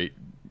really great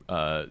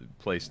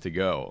place to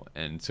go.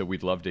 And so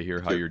we'd love to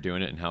hear how you're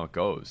doing it and how it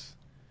goes.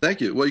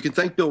 Thank you. Well, you can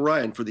thank Bill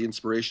Ryan for the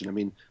inspiration. I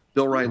mean,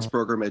 Bill Ryan's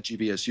program at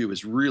GVSU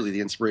is really the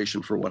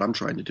inspiration for what I'm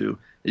trying to do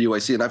at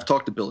UIC. And I've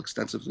talked to Bill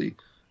extensively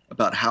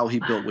about how he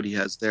built what he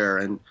has there.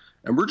 And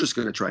we're just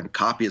going to try and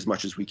copy as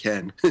much as we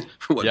can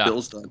for what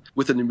Bill's done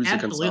with the new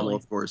music ensemble,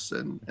 of course.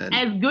 And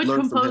as good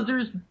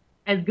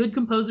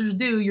composers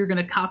do, you're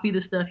going to copy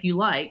the stuff you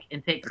like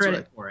and take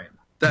credit for it.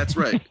 That's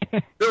right.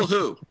 Bill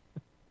who?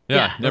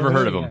 Yeah, never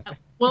heard of him.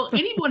 Well,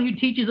 anyone who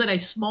teaches at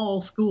a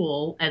small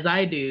school, as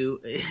I do,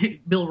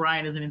 Bill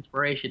Ryan is an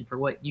inspiration for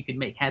what you can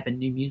make happen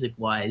new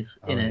music-wise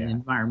in an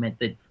environment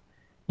that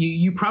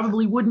you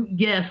probably wouldn't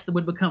guess that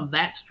would become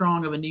that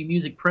strong of a new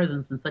music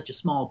presence in such a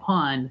small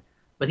pond,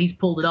 but he's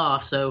pulled it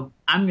off, so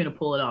I'm going to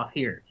pull it off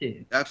here,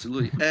 too.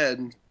 Absolutely.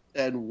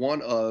 And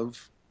one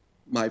of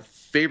my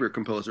favorite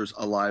composers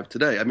alive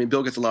today. I mean,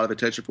 Bill gets a lot of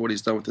attention for what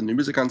he's done with the new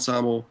music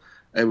ensemble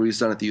and what he's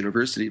done at the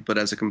university, but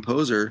as a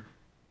composer,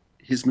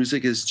 his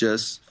music is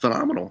just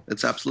phenomenal.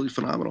 It's absolutely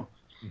phenomenal.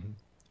 Mm-hmm.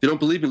 If you don't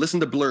believe me, listen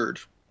to Blurred.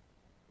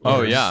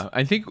 Oh yeah,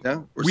 I think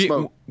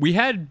we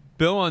had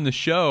Bill on the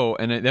show,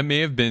 and that may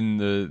have been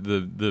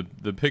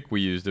the pick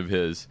we used of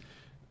his.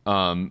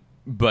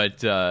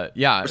 But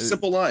yeah,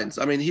 simple lines.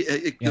 I mean,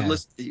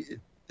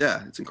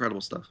 it's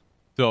incredible stuff.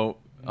 So,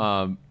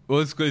 well,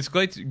 it's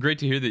great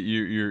to hear that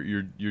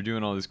you're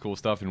doing all this cool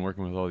stuff and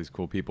working with all these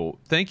cool people.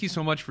 Thank you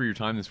so much for your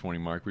time this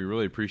morning, Mark. We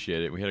really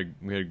appreciate it. We had a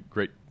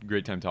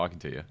great time talking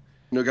to you.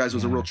 No, guys, it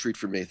was a real treat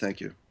for me.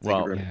 Thank you.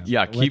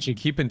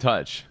 Keep in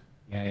touch.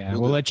 Yeah.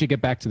 We'll let you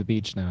get back to the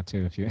beach now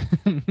too, if you.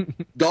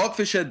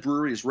 Dogfish Head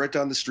Brewery is right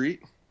down the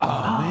street.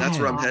 That's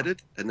where I'm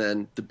headed, and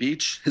then the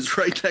beach is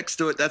right next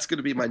to it. That's going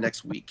to be my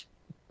next week.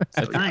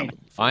 So, nice.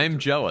 I'm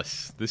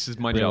jealous. This is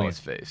my jealous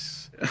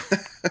face.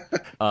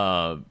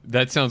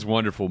 That sounds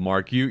wonderful,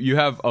 Mark. You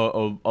have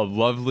a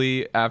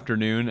lovely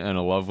afternoon and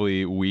a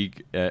lovely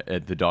week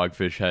at the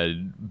Dogfish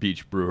Head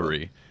Beach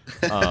Brewery.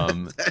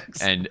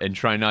 And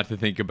try not to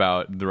think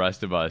about the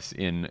rest of us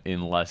in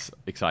less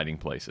exciting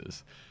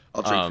places.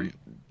 I'll drink for you.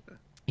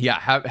 Yeah,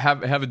 have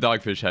a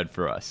Dogfish Head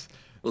for us.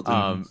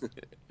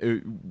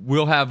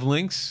 We'll have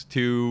links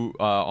to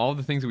all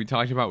the things that we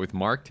talked about with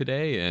Mark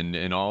today,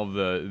 and all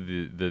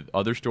the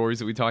other stories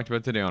that we talked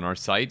about today on our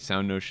site,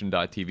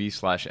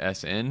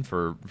 soundnotion.tv/sn,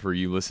 for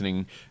you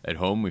listening at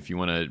home. If you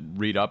want to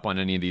read up on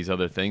any of these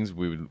other things,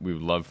 we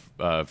would love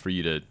for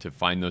you to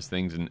find those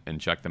things and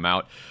check them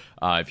out.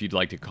 If you'd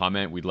like to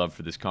comment, we'd love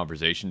for this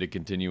conversation to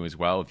continue as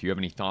well. If you have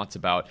any thoughts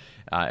about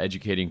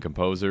educating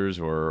composers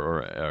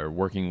or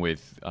working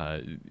with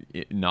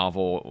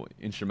novel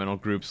instrumental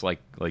groups like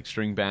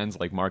string bands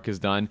like Mark has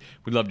done,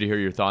 we'd love to hear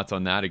your thoughts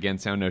on that. Again,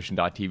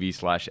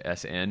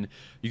 soundnotion.tv/sn.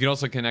 You can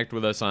also connect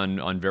with us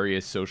on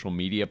various social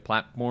media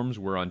platforms.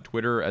 We're on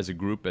Twitter as a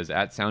group as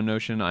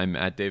 @SoundNotion. I'm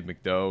 @Dave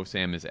McDowell.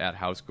 Sam is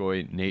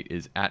 @HouseGoy. Nate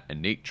is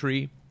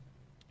 @ANateTree.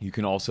 You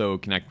can also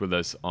connect with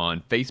us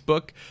on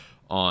Facebook,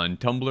 on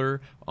Tumblr,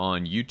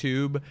 on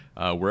YouTube,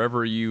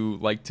 wherever you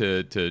like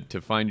to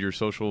find your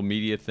social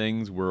media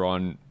things. We're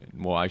on,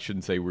 well, I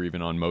shouldn't say we're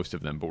even on most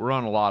of them, but we're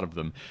on a lot of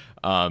them.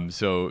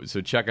 So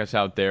check us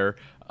out there.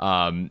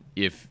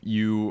 If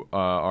you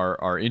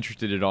are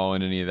interested at all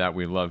in any of that,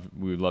 we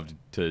would love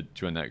to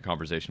join that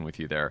conversation with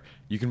you there.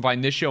 You can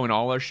find this show and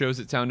all our shows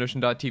at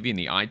soundnotion.tv in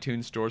the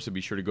iTunes store, so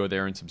be sure to go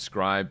there and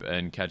subscribe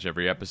and catch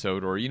every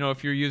episode. Or,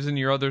 if you're using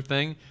your other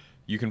thing,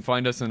 you can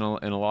find us in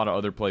a lot of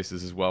other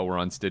places as well. We're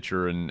on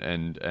Stitcher,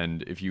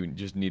 and if you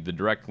just need the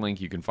direct link,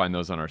 you can find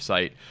those on our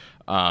site.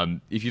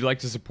 If you'd like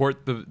to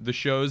support the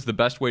shows, the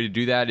best way to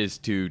do that is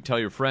to tell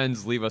your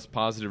friends, leave us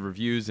positive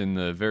reviews in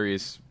the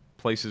various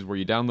places where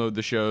you download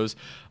the shows.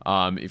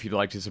 If you'd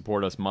like to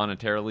support us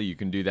monetarily, you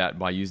can do that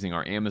by using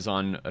our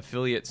Amazon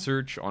affiliate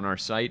search on our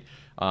site.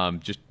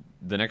 Just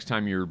the next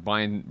time you're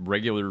buying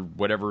regular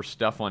whatever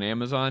stuff on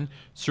Amazon,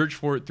 search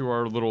for it through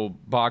our little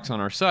box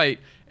on our site,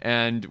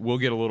 and we'll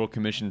get a little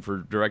commission for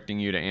directing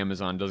you to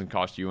Amazon. Doesn't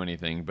cost you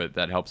anything, but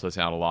that helps us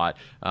out a lot.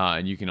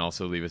 And you can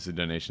also leave us a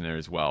donation there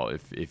as well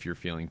if you're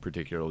feeling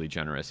particularly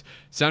generous.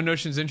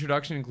 SoundNotion's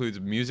introduction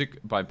includes music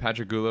by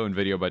Patrick Gullo and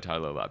video by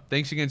Tyler Lab.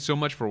 Thanks again so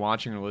much for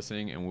watching or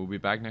listening, and we'll be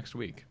back next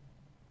week.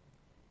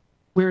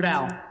 Weird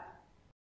Al.